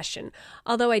into question.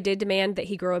 Although I did demand that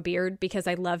he grow a beard because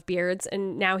I love beards,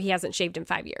 and now he hasn't shaved in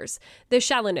 5 years. The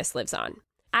shallowness lives on.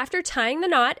 After tying the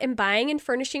knot and buying and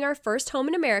furnishing our first home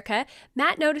in America,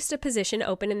 Matt noticed a position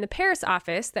open in the Paris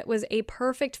office that was a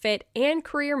perfect fit and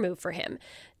career move for him.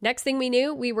 Next thing we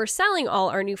knew, we were selling all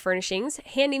our new furnishings,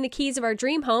 handing the keys of our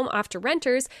dream home off to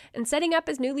renters, and setting up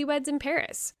as newlyweds in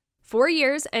Paris. 4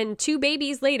 years and 2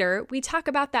 babies later, we talk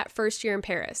about that first year in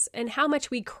Paris and how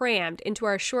much we crammed into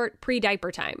our short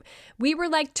pre-diaper time. We were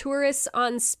like tourists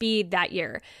on speed that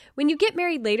year. When you get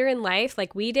married later in life,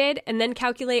 like we did, and then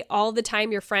calculate all the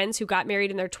time your friends who got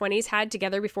married in their 20s had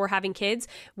together before having kids,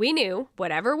 we knew,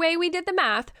 whatever way we did the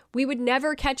math, we would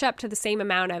never catch up to the same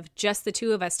amount of just the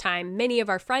two of us time many of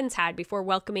our friends had before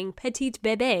welcoming petites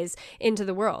bébés into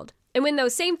the world. And when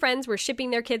those same friends were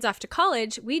shipping their kids off to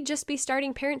college, we'd just be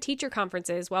starting parent-teacher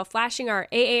conferences while flashing our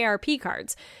AARP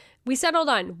cards. We settled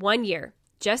on 1 year,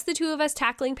 just the two of us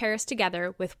tackling Paris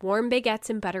together with warm baguettes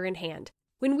and butter in hand.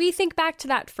 When we think back to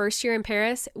that first year in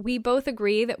Paris, we both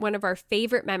agree that one of our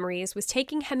favorite memories was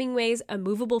taking Hemingway's A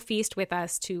Movable Feast with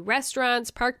us to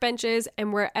restaurants, park benches,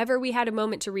 and wherever we had a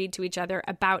moment to read to each other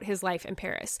about his life in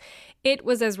Paris. It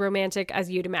was as romantic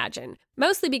as you'd imagine.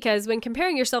 Mostly because when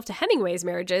comparing yourself to Hemingway's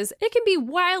marriages, it can be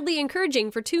wildly encouraging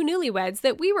for two newlyweds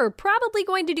that we were probably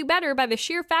going to do better by the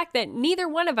sheer fact that neither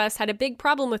one of us had a big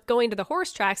problem with going to the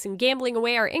horse tracks and gambling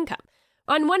away our income.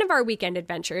 On one of our weekend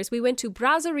adventures, we went to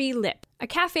Brasserie Lip, a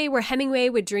cafe where Hemingway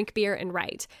would drink beer and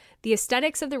write. The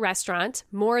aesthetics of the restaurant,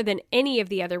 more than any of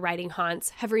the other writing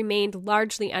haunts, have remained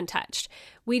largely untouched.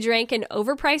 We drank an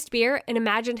overpriced beer and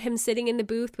imagined him sitting in the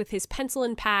booth with his pencil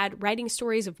and pad, writing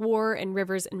stories of war and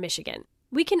rivers in Michigan.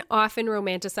 We can often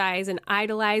romanticize and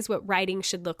idolize what writing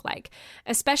should look like,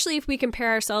 especially if we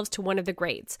compare ourselves to one of the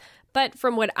greats. But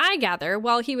from what I gather,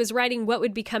 while he was writing what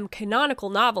would become canonical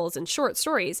novels and short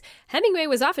stories, Hemingway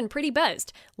was often pretty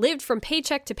buzzed, lived from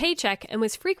paycheck to paycheck, and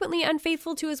was frequently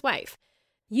unfaithful to his wife.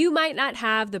 You might not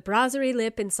have the Brasserie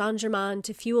Lip in Saint-Germain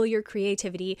to fuel your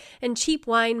creativity, and cheap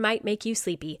wine might make you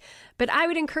sleepy, but I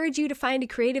would encourage you to find a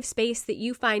creative space that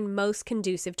you find most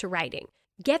conducive to writing.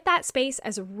 Get that space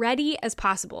as ready as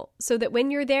possible so that when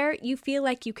you're there, you feel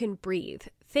like you can breathe,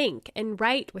 think, and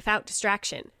write without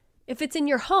distraction. If it's in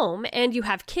your home and you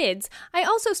have kids, I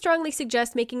also strongly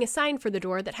suggest making a sign for the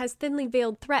door that has thinly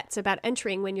veiled threats about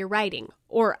entering when you're writing,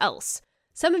 or else.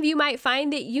 Some of you might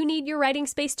find that you need your writing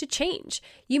space to change.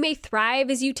 You may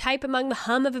thrive as you type among the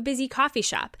hum of a busy coffee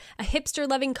shop, a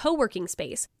hipster-loving co-working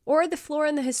space, or the floor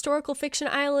in the historical fiction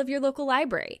aisle of your local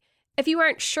library. If you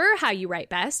aren't sure how you write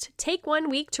best, take 1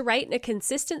 week to write in a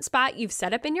consistent spot you've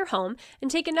set up in your home, and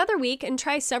take another week and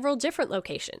try several different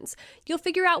locations. You'll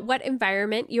figure out what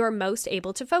environment you are most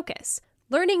able to focus.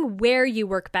 Learning where you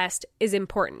work best is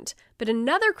important, but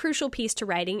another crucial piece to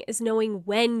writing is knowing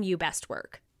when you best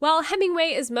work. While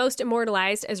Hemingway is most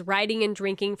immortalized as writing and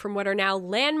drinking from what are now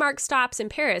landmark stops in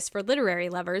Paris for literary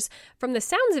lovers, from the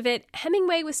sounds of it,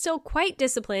 Hemingway was still quite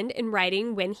disciplined in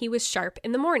writing when he was sharp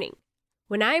in the morning.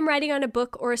 When I am writing on a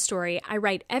book or a story, I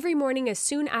write every morning as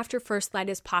soon after first light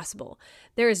as possible.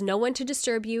 There is no one to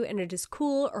disturb you, and it is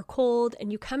cool or cold,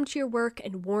 and you come to your work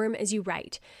and warm as you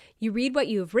write. You read what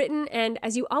you have written, and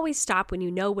as you always stop when you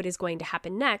know what is going to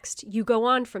happen next, you go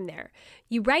on from there.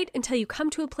 You write until you come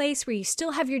to a place where you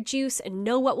still have your juice and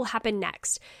know what will happen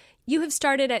next. You have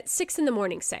started at 6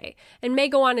 a.m, say, and may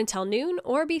go on until noon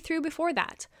or be through before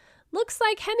that. Looks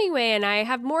like Hemingway and I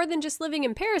have more than just living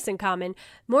in Paris in common.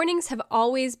 Mornings have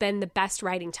always been the best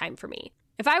writing time for me.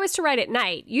 If I was to write at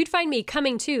night, you'd find me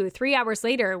coming to 3 hours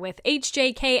later with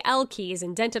HJKL keys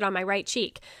indented on my right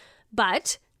cheek.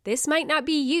 But this might not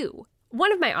be you.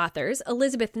 One of my authors,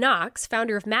 Elizabeth Knox,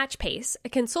 founder of MatchPace, a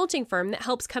consulting firm that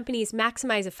helps companies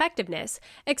maximize effectiveness,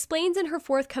 explains in her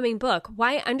forthcoming book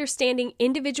why understanding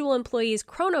individual employees'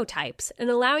 chronotypes and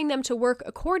allowing them to work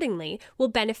accordingly will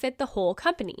benefit the whole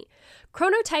company.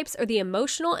 Chronotypes are the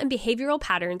emotional and behavioral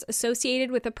patterns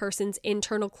associated with a person's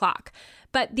internal clock,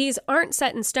 but these aren't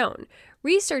set in stone.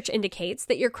 Research indicates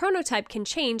that your chronotype can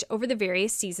change over the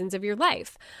various seasons of your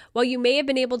life. While you may have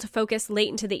been able to focus late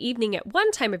into the evening at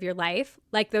one time of your life,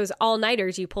 like those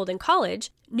all-nighters you pulled in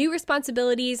college, new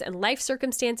responsibilities and life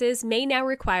circumstances may now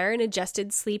require an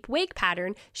adjusted sleep-wake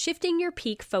pattern, shifting your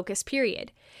peak focus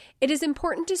period. It is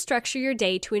important to structure your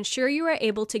day to ensure you are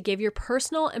able to give your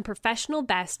personal and professional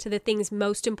best to the things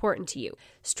most important to you.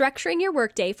 Structuring your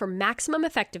workday for maximum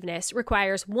effectiveness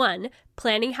requires 1.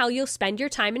 Planning how you'll spend your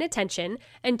time and attention,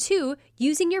 and 2.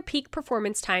 Using your peak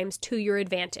performance times to your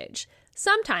advantage.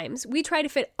 Sometimes we try to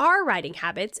fit our writing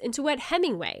habits into what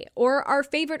Hemingway, or our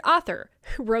favorite author,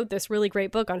 who wrote this really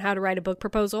great book on how to write a book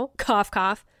proposal, cough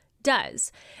cough,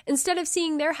 does, instead of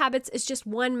seeing their habits as just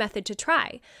one method to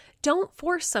try. Don't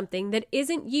force something that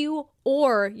isn't you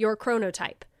or your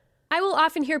chronotype. I will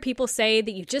often hear people say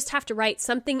that you just have to write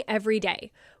something every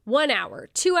day. 1 hour,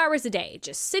 2 hours a day,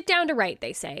 just sit down to write,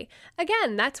 they say.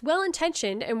 Again, that's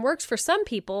well-intentioned and works for some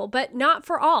people, but not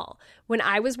for all. When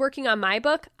I was working on my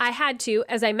book, I had to,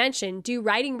 as I mentioned, do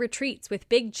writing retreats with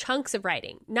big chunks of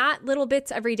writing, not little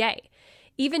bits every day.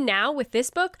 Even now, with this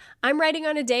book, I'm writing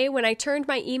on a day when I turned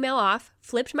my email off,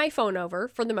 flipped my phone over,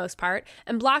 for the most part,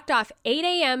 and blocked off 8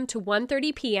 a.m. to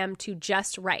 1:30 p.m. to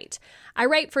just write. I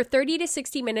write for 30 to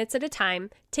 60 minutes at a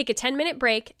time, take a 10-minute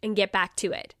break, and get back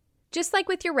to it. Just like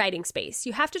with your writing space,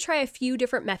 you have to try a few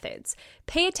different methods.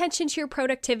 Pay attention to your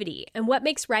productivity and what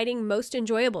makes writing most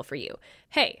enjoyable for you.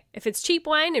 Hey, if it's cheap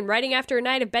wine and writing after a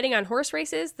night of betting on horse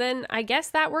races, then I guess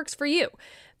that works for you.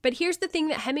 But here's the thing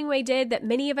that Hemingway did that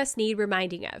many of us need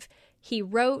reminding of. He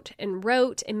wrote and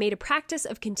made a practice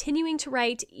of continuing to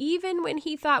write even when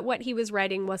he thought what he was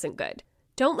writing wasn't good.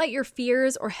 Don't let your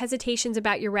fears or hesitations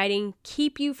about your writing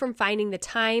keep you from finding the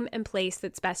time and place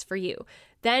that's best for you.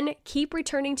 Then keep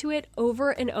returning to it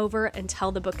over and over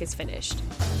until the book is finished.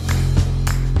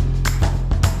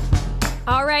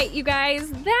 All right, you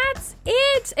guys, that's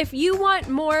it. If you want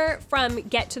more from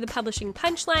Get to the Publishing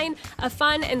Punchline, a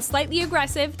fun and slightly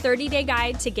aggressive 30-day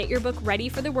guide to get your book ready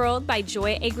for the world by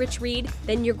Joy Eggerichs Reid,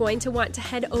 then you're going to want to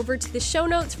head over to the show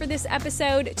notes for this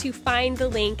episode to find the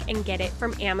link and get it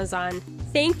from Amazon.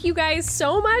 Thank you guys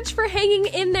so much for hanging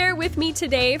in there with me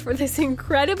today for this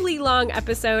incredibly long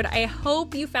episode. I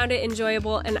hope you found it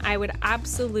enjoyable, and I would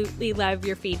absolutely love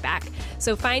your feedback.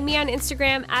 So find me on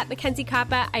Instagram at Mackenzie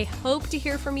Kappa. I hope to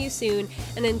hear from you soon.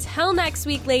 And until next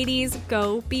week, ladies,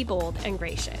 go be bold and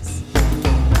gracious.